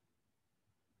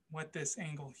what this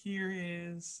angle here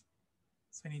is,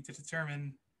 so I need to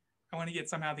determine, I want to get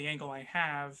somehow the angle I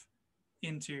have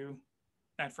into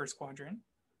that first quadrant.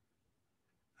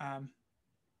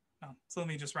 So let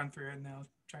me just run through it and I'll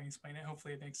try and explain it.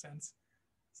 Hopefully it makes sense.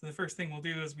 So the first thing we'll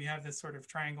do is we have this sort of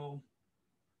triangle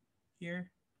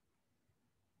here,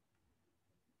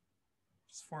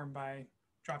 just formed by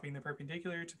dropping the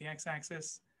perpendicular to the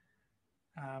x-axis.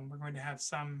 We're going to have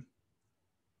some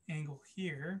angle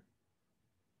here.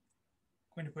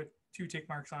 I'm going to put 2 tick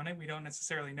marks on it. We don't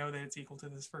necessarily know that it's equal to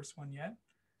this first one yet.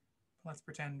 But let's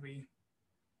pretend we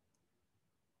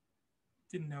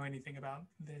didn't know anything about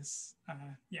this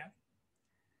yet.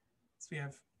 So we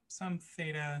have some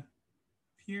theta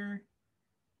here.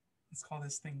 Let's call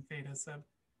this thing theta sub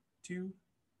 2.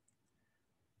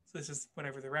 So this is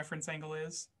whatever the reference angle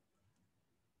is.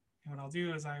 And what I'll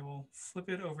do is I will flip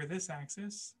it over this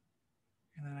axis,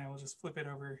 and then I will just flip it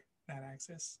over that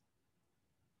axis.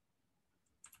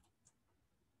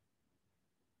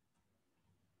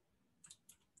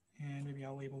 And maybe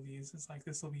I'll label these as like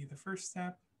this will be the first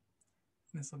step,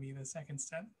 and this will be the second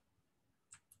step.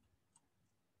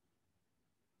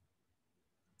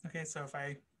 Okay, so if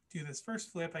I do this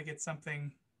first flip, I get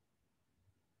something.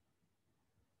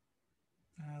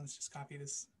 Let's just copy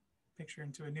this picture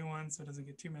into a new one so it doesn't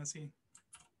get too messy.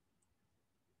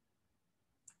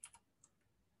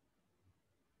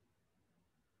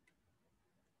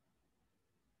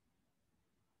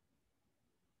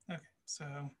 Okay,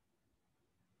 so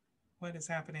what is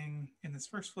happening in this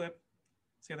first flip?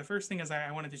 So yeah, the first thing is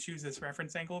I wanted to choose this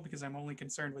reference angle because I'm only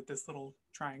concerned with this little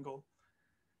triangle.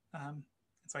 And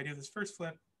so I do this first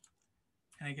flip,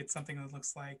 and I get something that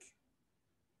looks like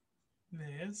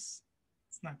this.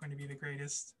 It's not going to be the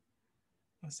greatest,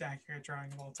 most accurate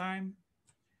drawing of all time.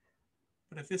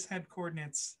 But if this had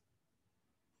coordinates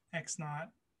x naught,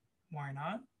 y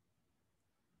naught,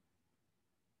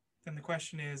 then the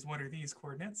question is, what are these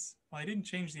coordinates? Well, I didn't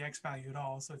change the x value at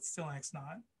all, so it's still x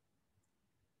naught.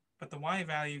 But the y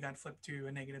value got flipped to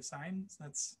a negative sign, so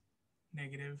that's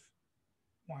negative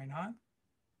y naught.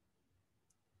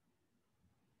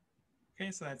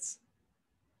 Okay, so that's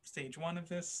stage one of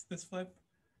this flip.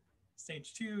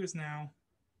 Stage two is now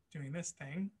doing this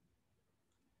thing.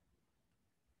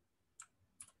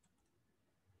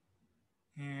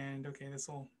 And okay, this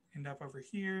will end up over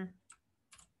here.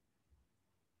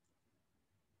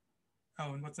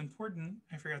 Oh, and what's important,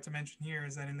 I forgot to mention here,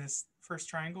 is that in this first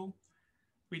triangle,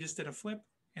 we just did a flip,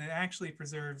 and it actually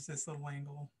preserves this little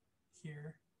angle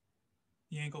here,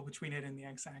 the angle between it and the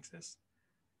x-axis.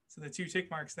 So the two tick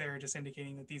marks there are just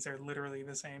indicating that these are literally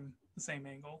the same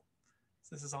angle.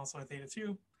 So this is also a theta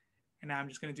 2. And now I'm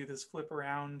just going to do this flip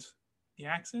around the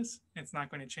axis. It's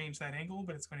not going to change that angle,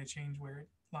 but it's going to change where it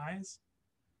lies.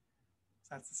 So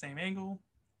that's the same angle.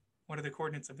 What are the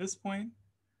coordinates of this point?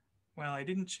 Well, I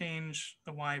didn't change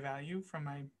the y value from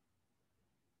my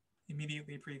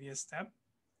immediately previous step.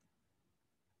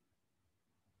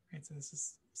 Right, so this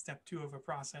is step 2 of a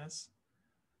process.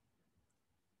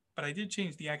 But I did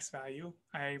change the x value.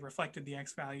 I reflected the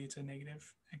x value to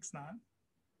negative x naught.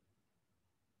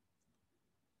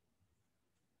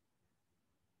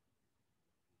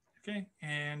 Okay,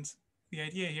 and the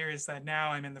idea here is that now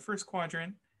I'm in the first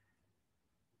quadrant,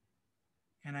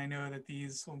 and I know that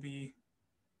these will be,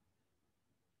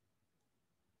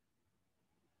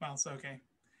 well, so okay.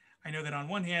 I know that on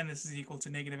one hand, this is equal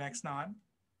to negative x naught.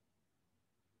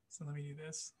 So let me do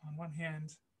this. On one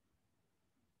hand,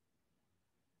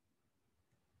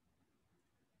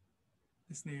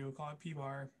 this new, we'll call it p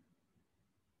bar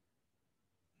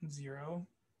 0,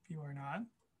 p bar naught,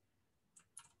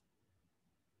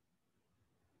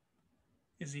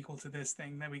 is equal to this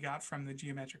thing that we got from the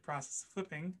geometric process of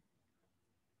flipping.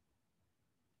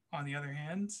 On the other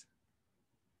hand,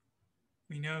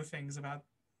 we know things about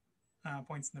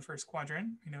points in the first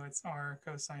quadrant. We know it's r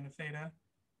cosine of theta,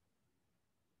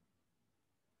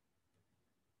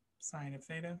 sine of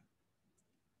theta,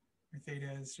 where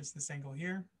theta is just this angle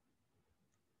here.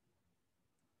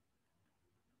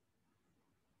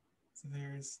 So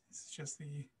this is just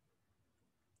the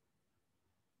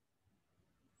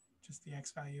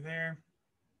x value there,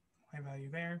 y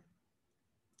value there.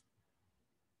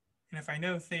 And if I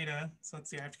know theta, so let's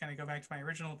see, I have to kind of go back to my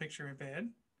original picture a bit.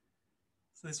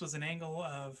 So this was an angle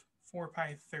of 4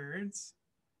 pi thirds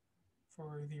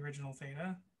for the original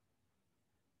theta,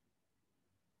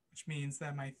 which means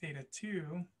that my theta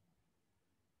 2,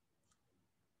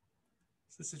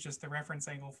 so this is just the reference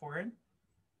angle for it.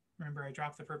 Remember, I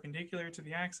dropped the perpendicular to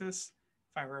the axis.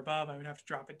 If I were above, I would have to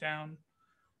drop it down.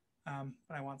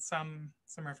 But I want some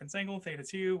reference angle, theta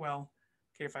 2. Well,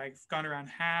 okay, if I've gone around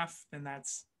half, then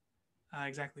that's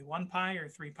exactly 1 pi or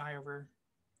 3 pi over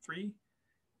 3.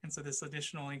 And so this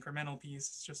additional incremental piece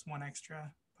is just 1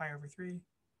 extra pi over 3.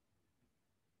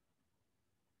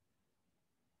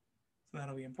 So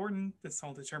that'll be important. This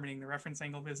whole determining the reference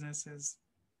angle business is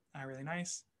really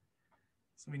nice.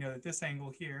 So we know that this angle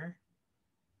here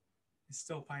is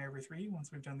still pi over 3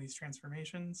 once we've done these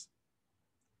transformations.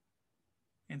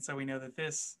 And so we know that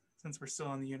this, since we're still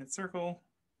on the unit circle,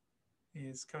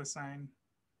 is cosine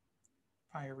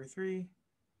pi over 3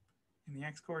 in the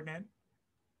x-coordinate,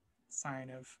 sine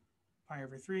of pi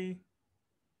over 3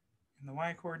 in the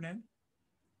y-coordinate.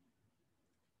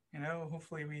 And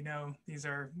hopefully we know these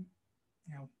are,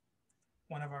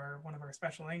 one of our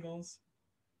special angles.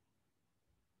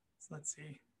 So let's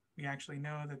see. We actually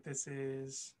know that this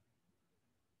is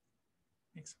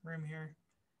make some room here.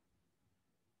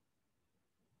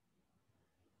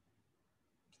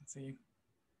 Let's see.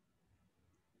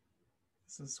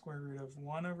 This is square root of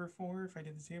 1 over 4 if I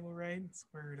did the table right.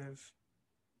 Square root of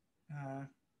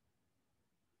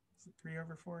is it 3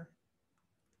 over 4?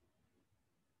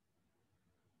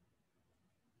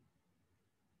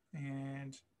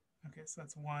 And okay, so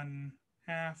that's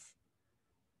 1/2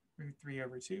 root 3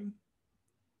 over 2.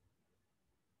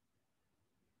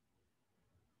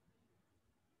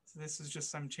 So this is just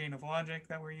some chain of logic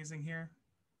that we're using here.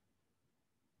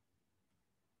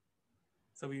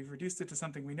 So we've reduced it to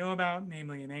something we know about,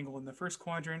 namely an angle in the first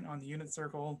quadrant on the unit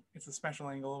circle. It's a special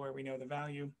angle where we know the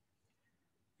value.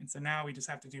 And so now we just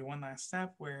have to do one last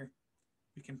step where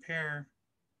we compare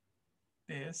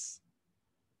this,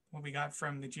 what we got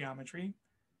from the geometry,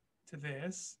 to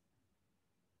this.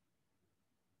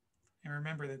 And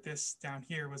remember that this down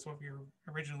here was what we were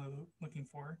originally looking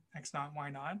for, x naught, y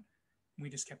naught. And we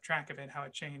just kept track of it, how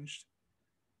it changed.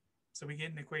 So we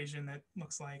get an equation that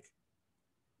looks like,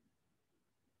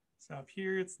 so up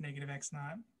here it's negative x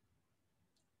naught,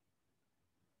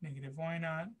 negative y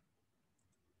naught.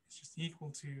 It's just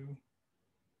equal to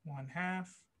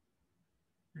 1/2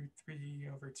 root 3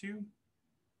 over 2.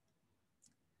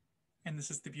 And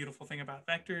this is the beautiful thing about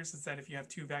vectors, is that if you have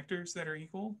two vectors that are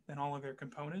equal, then all of their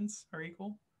components are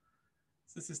equal.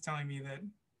 So this is telling me that,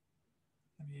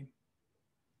 let me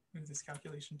move this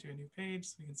calculation to a new page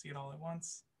so we can see it all at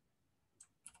once.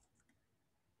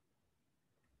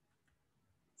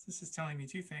 So this is telling me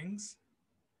two things.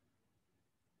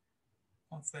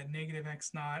 Well, it's that negative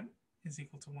x naught is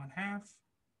equal to 1/2,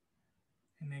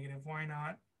 and negative y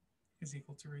naught is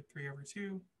equal to root 3 over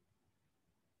 2.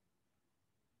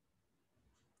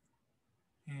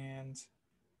 And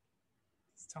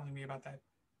it's telling me about that,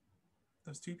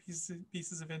 those two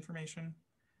pieces of information.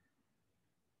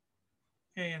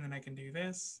 Okay, and then I can do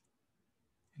this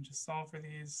and just solve for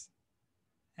these.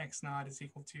 X naught is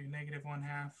equal to negative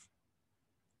 1/2.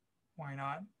 Y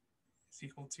naught is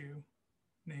equal to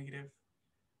negative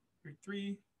root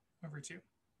 3 over 2.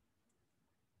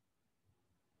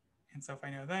 And so if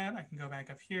I know that, I can go back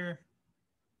up here.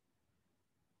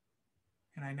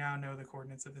 And I now know the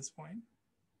coordinates at this point.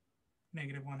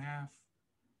 Negative 1/2,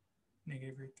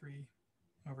 negative root 3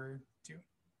 over 2.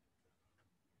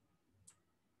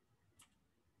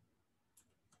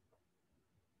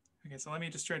 Okay, so let me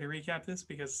just try to recap this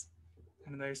because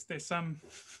there's some,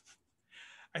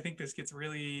 I think this gets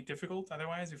really difficult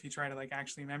otherwise if you try to like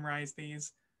actually memorize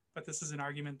these, but this is an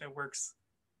argument that works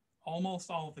almost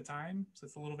all of the time. So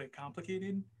it's a little bit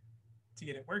complicated to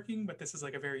get it working, but this is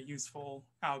like a very useful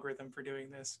algorithm for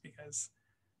doing this because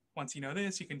once you know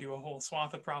this, you can do a whole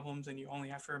swath of problems and you only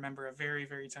have to remember a very,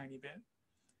 very tiny bit.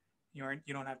 You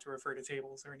don't have to refer to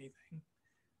tables or anything.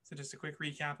 So just a quick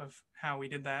recap of how we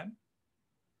did that.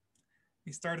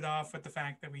 We started off with the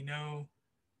fact that we know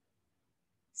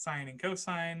sine and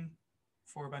cosine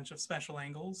for a bunch of special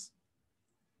angles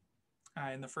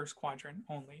in the first quadrant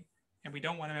only. And we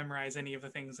don't want to memorize any of the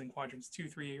things in quadrants 2,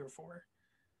 3, or 4.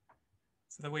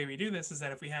 So the way we do this is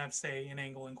that if we have, say, an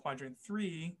angle in quadrant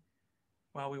 3,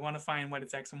 well, we want to find what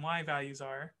its x and y values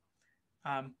are.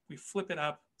 We flip it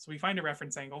up. So we find a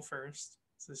reference angle first.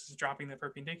 So this is dropping the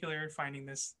perpendicular, finding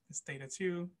this theta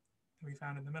 2 that we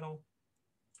found in the middle.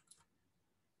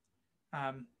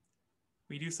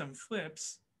 We do some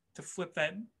flips to flip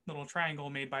that little triangle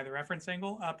made by the reference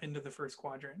angle up into the first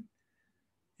quadrant.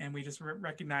 And we just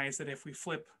recognize that if we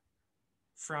flip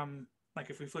from, like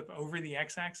if we flip over the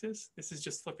x-axis, this is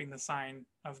just flipping the sign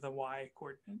of the y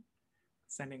coordinate,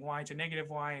 sending y to negative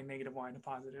y and negative y to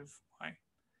positive y.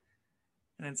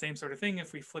 And then same sort of thing,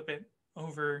 if we flip it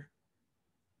over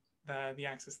the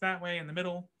axis that way in the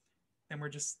middle, then we're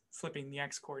just flipping the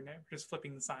x coordinate. We're just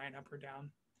flipping the sign up or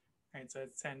down. Right, so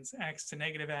it sends x to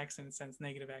negative x and it sends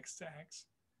negative x to x.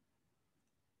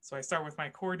 So I start with my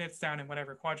coordinates down in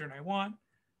whatever quadrant I want.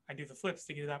 I do the flips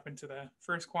to get it up into the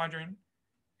first quadrant,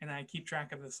 and then I keep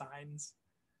track of the signs.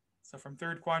 So from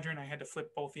third quadrant, I had to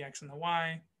flip both the x and the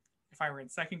y. If I were in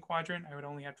second quadrant, I would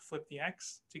only have to flip the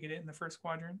x to get it in the first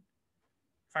quadrant.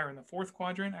 If I were in the fourth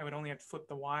quadrant, I would only have to flip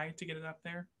the y to get it up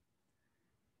there.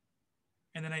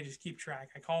 And then I just keep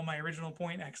track. I call my original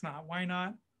point x naught, y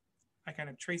naught. I kind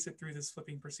of trace it through this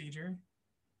flipping procedure.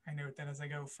 I note that as I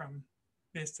go from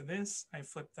this to this, I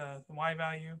flip the y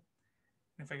value.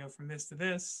 And if I go from this to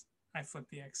this, I flip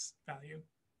the x value.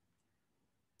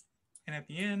 And at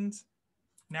the end,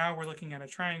 now we're looking at a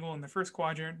triangle in the first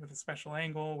quadrant with a special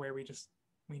angle where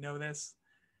we know this.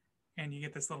 And you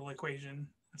get this little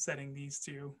equation of setting these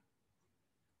two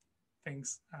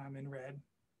things in red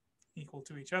equal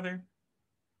to each other.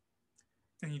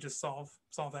 and you just solve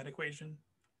that equation.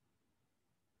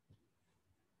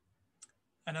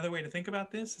 Another way to think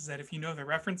about this is that if you know the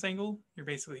reference angle, you're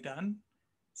basically done.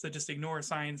 So just ignore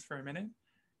sines for a minute.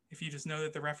 If you just know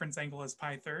that the reference angle is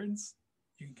pi thirds,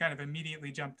 you can kind of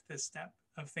immediately jump to this step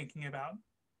of thinking about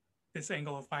this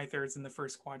angle of pi thirds in the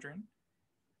first quadrant.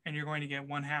 And you're going to get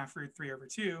 1/2 root 3 over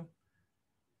 2.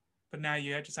 But now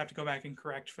you just have to go back and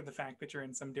correct for the fact that you're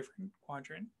in some different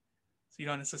quadrant. So you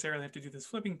don't necessarily have to do this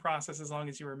flipping process as long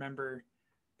as you remember,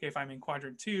 okay, if I'm in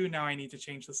quadrant 2, now I need to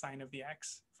change the sign of the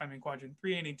x. If I'm in quadrant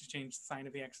 3, I need to change the sign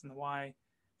of the x and the y.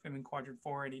 If I'm in quadrant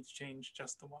 4, I need to change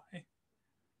just the y.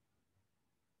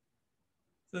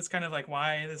 So that's kind of like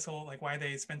why this whole, like why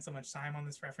they spend so much time on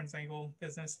this reference angle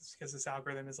business. It's because this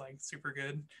algorithm is like super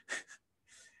good.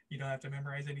 You don't have to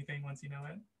memorize anything once you know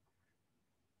it.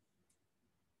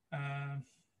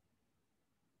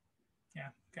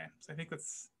 Yeah, okay. So I think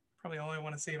that's probably all I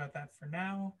want to say about that for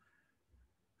now.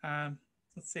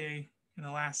 Let's say in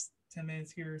the last 10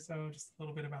 minutes here or so, just a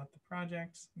little bit about the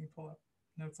project. Let me pull up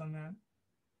notes on that.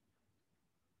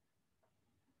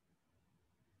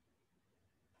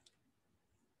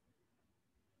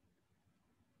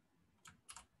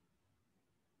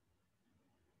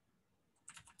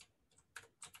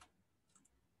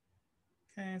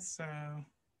 Okay, so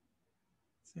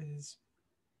this is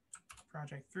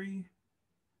project 3.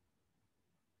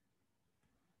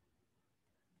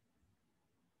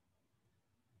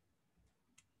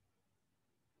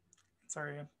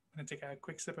 Sorry, I'm going to take a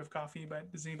quick sip of coffee, but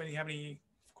does anybody have any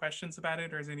questions about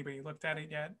it, or has anybody looked at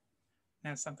it yet?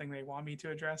 And that's something they want me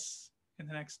to address in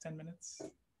the next 10 minutes.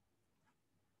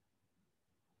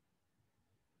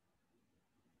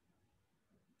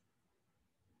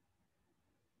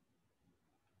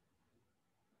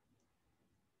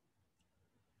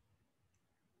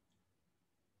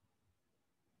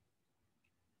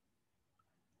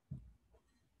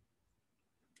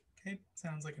 Okay,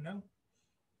 sounds like a no.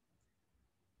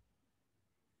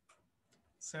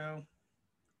 So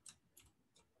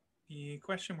the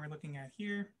question we're looking at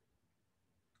here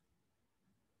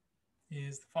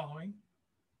is the following.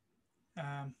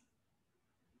 Well,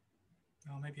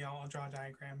 maybe I'll draw a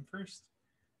diagram first.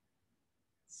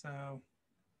 So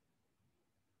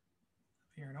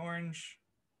here in orange,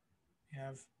 we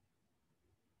have,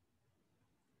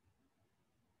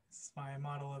 this is my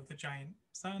model of the giant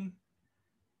sun.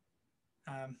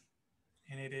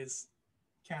 And it is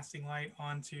casting light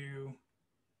onto,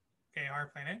 okay, our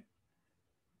planet.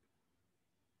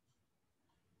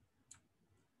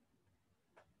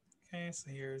 Okay,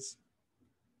 so here's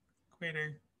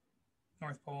equator,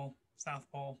 North Pole, South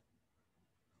Pole.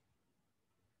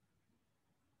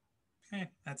 Okay,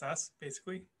 that's us,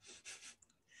 basically.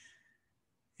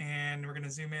 And we're going to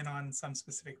zoom in on some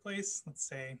specific place. Let's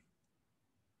say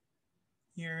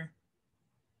here.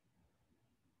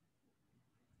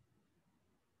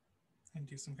 And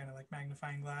do some kind of like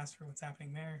magnifying glass for what's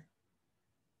happening there.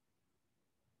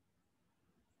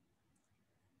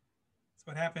 So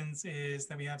what happens is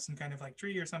that we have some kind of like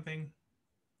tree or something,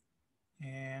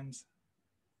 and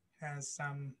it has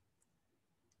some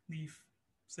leaf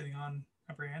sitting on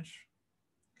a branch.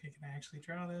 Okay, can I actually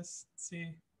draw this? Let's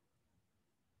see.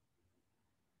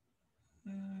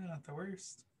 Not the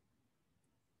worst.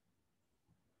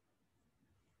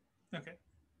 Okay.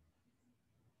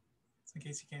 So in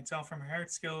case you can't tell from my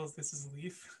art skills, this is a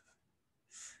leaf.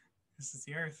 This is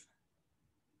the earth.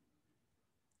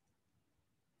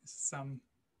 This is some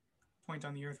point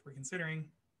on the earth we're considering.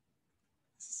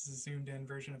 This is a zoomed in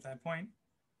version of that point.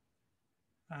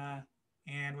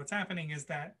 And what's happening is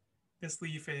that this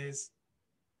leaf is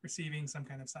receiving some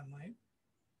kind of sunlight.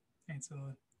 And so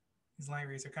these light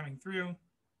rays are coming through.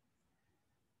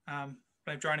 But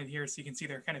I've drawn it here so you can see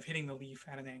they're kind of hitting the leaf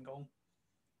at an angle.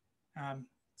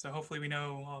 So hopefully we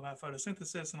know all about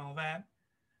photosynthesis and all that.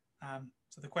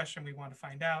 So the question we want to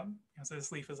find out, so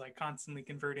this leaf is like constantly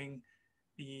converting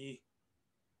the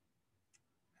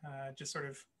just sort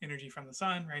of energy from the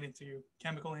sun right into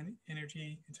chemical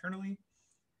energy internally.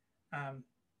 And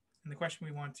the question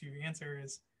we want to answer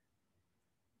is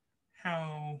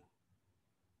how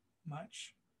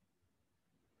much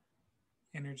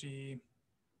energy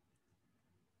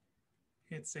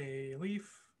hits a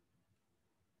leaf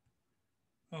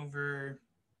over,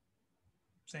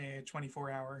 say, a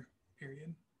 24-hour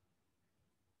period.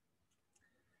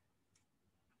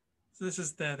 So this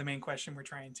is the main question we're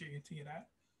trying to get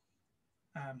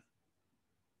at.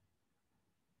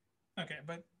 Okay,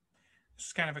 but this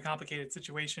is kind of a complicated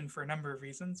situation for a number of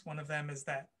reasons. One of them is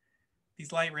that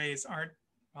these light rays aren't,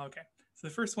 well, okay. So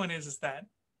the first one is that,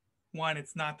 one,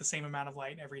 it's not the same amount of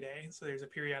light every day. So there's a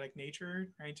periodic nature,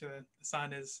 right? The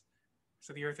sun is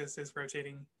So the Earth is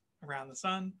rotating around the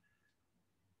sun,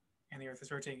 and the Earth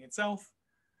is rotating itself.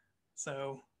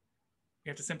 So we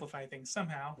have to simplify things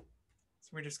somehow. So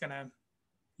we're just going to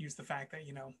use the fact that,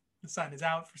 the sun is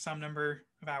out for some number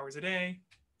of hours a day.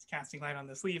 It's casting light on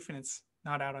this leaf, and it's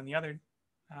not out on the other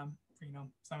for,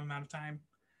 some amount of time.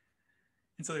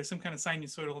 And so there's some kind of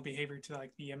sinusoidal behavior to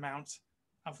like the amount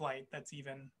of light that's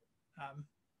even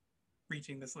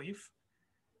reaching this leaf.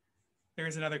 There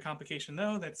is another complication,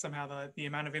 though, that somehow the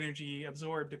amount of energy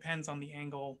absorbed depends on the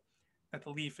angle that the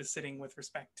leaf is sitting with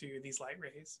respect to these light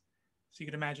rays. So you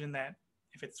could imagine that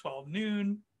if it's 12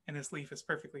 noon and this leaf is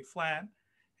perfectly flat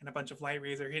and a bunch of light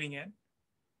rays are hitting it,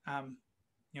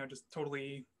 just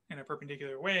totally in a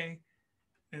perpendicular way,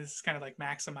 this is kind of like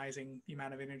maximizing the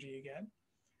amount of energy you get.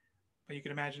 But you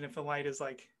can imagine if the light is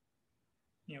like,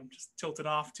 just tilted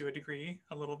off to a degree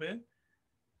a little bit,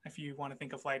 if you want to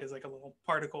think of light as like a little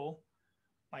particle,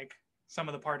 like some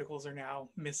of the particles are now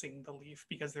missing the leaf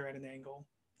because they're at an angle.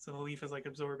 So the leaf is like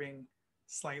absorbing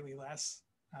slightly less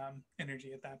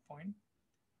energy at that point.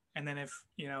 And then if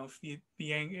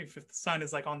the sun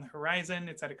is like on the horizon,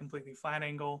 it's at a completely flat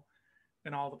angle,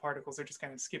 then all the particles are just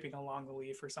kind of skipping along the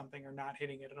leaf or something, or not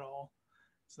hitting it at all.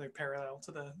 So they're parallel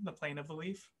to the plane of the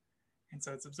leaf. And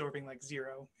so it's absorbing like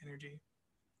zero energy.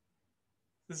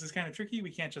 This is kind of tricky.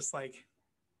 We can't just like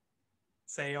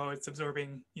say, oh, it's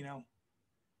absorbing,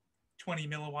 20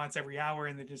 milliwatts every hour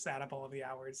and then just add up all of the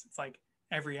hours. It's like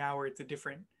every hour it's a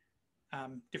different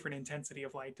intensity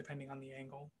of light depending on the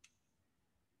angle.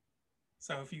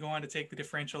 So if you go on to take the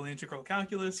differential and integral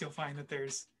calculus, you'll find that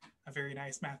there's a very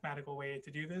nice mathematical way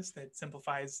to do this that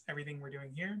simplifies everything we're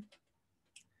doing here.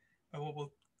 But what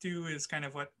we'll do is kind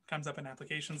of what comes up in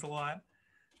applications a lot,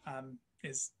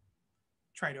 is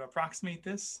try to approximate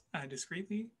this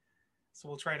discretely. So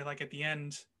we'll try to, like, at the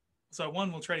end, so at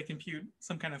one, we'll try to compute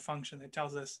some kind of function that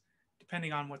tells us,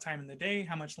 depending on what time in the day,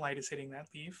 how much light is hitting that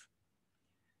leaf.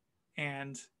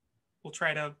 And we'll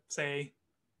try to say,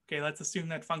 okay, let's assume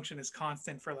that function is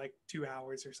constant for like 2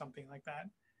 hours or something like that.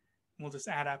 And we'll just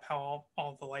add up how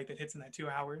all the light that hits in that 2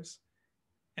 hours.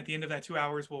 At the end of that 2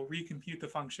 hours, we'll recompute the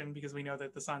function because we know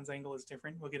that the sun's angle is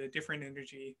different. We'll get a different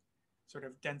energy sort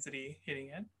of density hitting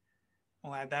it.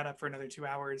 We'll add that up for another 2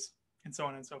 hours, and so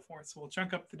on and so forth. So we'll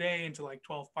chunk up the day into like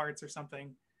 12 parts or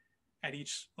something. At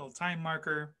each little time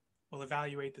marker, we'll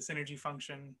evaluate this energy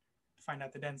function to find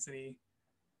out the density,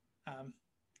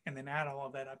 and then add all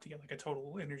of that up to get like a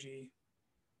total energy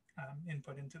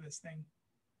input into this thing.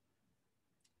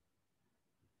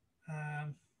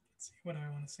 Let's see, what do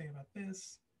I want to say about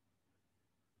this?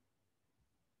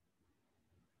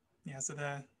 Yeah, so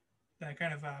the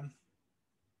kind of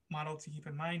model to keep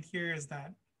in mind here is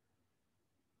that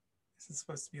this is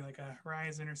supposed to be like a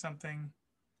horizon or something.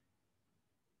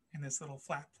 And this little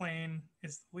flat plane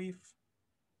is the leaf.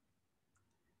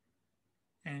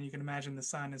 And you can imagine the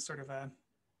sun is sort of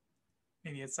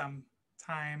maybe at some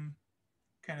time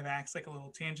kind of acts like a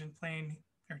little tangent plane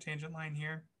or tangent line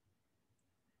here.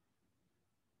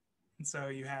 And so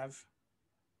you have,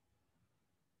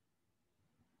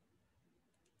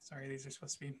 sorry, these are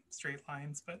supposed to be straight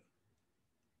lines, but,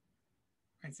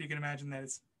 right, so you can imagine that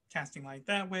it's casting light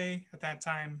that way at that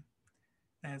time.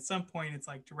 And at some point it's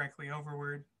like directly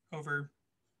over,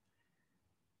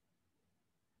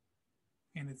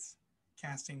 and it's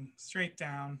casting straight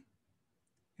down.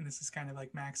 And this is kind of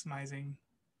like maximizing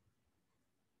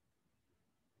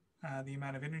the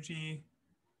amount of energy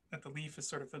that the leaf is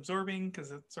sort of absorbing,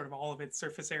 because it's sort of all of its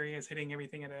surface area is hitting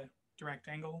everything at a direct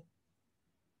angle.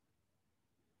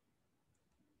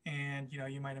 And,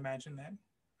 you might imagine that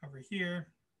over here,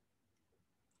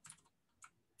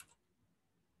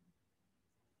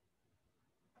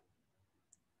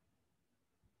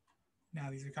 now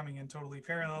these are coming in totally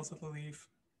parallels with the leaf.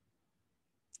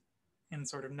 And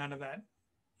sort of none of that,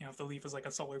 if the leaf was like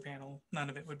a solar panel, none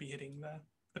of it would be hitting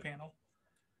the panel.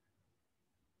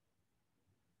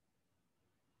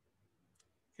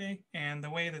 Okay, and the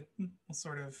way that we'll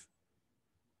sort of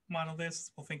model this,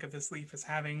 we'll think of this leaf as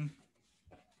having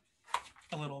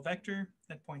a little vector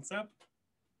that points up.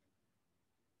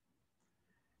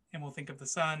 And we'll think of the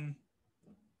sun,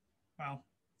 well,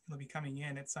 it'll be coming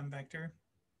in at some vector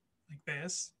like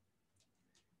this.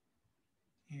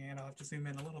 And I'll have to zoom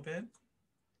in a little bit.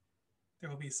 There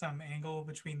will be some angle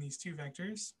between these two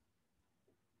vectors.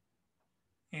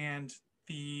 And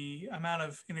the amount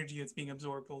of energy that's being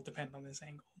absorbed will depend on this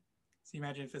angle. So you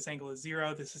imagine if this angle is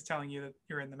 0, this is telling you that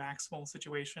you're in the maximal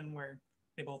situation where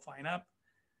they both line up.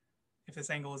 If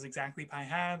this angle is exactly pi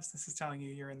halves, this is telling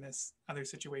you you're in this other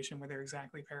situation where they're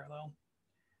exactly parallel.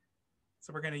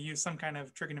 So we're going to use some kind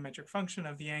of trigonometric function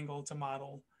of the angle to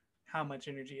model how much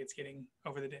energy it's getting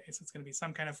over the day. So it's going to be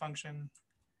some kind of function.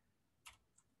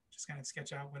 Just kind of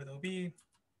sketch out what it'll be.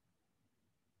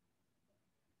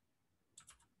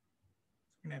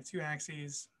 We're going to have two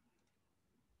axes.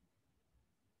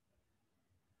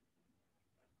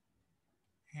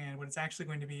 And what it's actually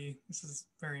going to be, this is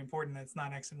very important, that it's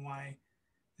not x and y.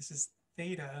 This is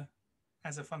theta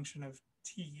as a function of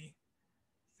t,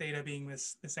 theta being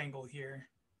this angle here,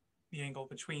 the angle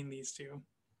between these two,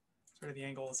 sort of the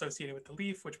angle associated with the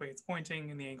leaf, which way it's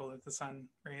pointing, and the angle that the sun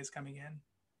ray is coming in.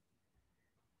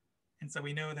 And so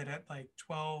we know that at like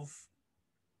 12,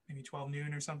 maybe 12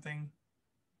 noon or something,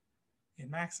 it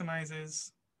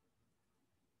maximizes.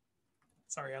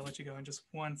 Sorry, I'll let you go in just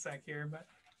one sec here, but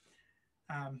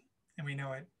and we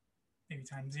know at maybe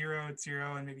time 0, it's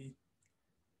 0, and maybe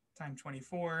time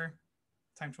 24.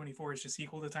 Time 24 is just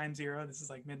equal to time 0. This is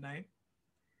like midnight.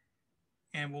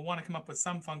 And we'll want to come up with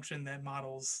some function that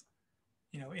models,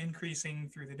 increasing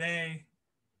through the day,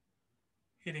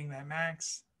 hitting that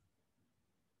max,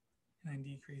 and then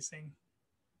decreasing.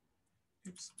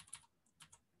 Oops.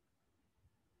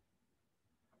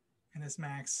 And this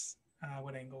max,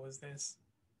 what angle is this?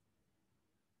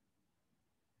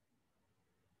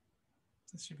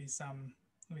 This should be some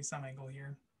angle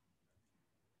here.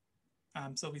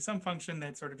 So it'll be some function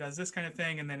that sort of does this kind of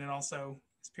thing, and then it also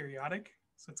is periodic.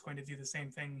 So it's going to do the same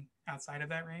thing outside of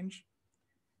that range.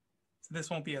 So this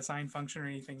won't be a sine function or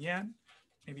anything yet,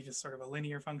 maybe just sort of a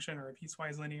linear function or a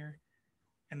piecewise linear.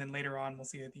 And then later on, we'll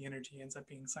see that the energy ends up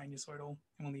being sinusoidal,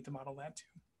 and we'll need to model that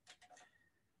too.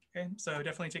 Okay, so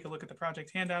definitely take a look at the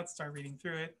project handout, start reading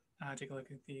through it, take a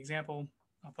look at the example.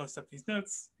 I'll post up these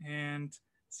notes, and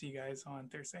see you guys on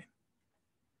Thursday.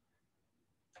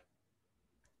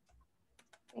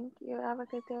 Thank you. Have a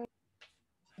good day.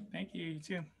 Thank you. You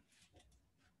too.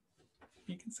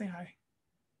 You can say hi.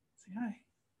 Say hi.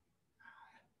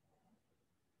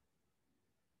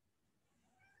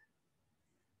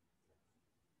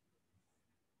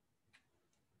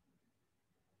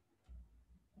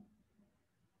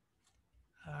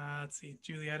 Let's see.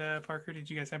 Julietta, Parker, did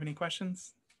you guys have any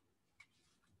questions?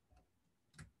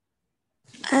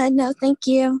 No, thank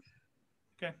you.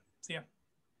 Okay. See ya.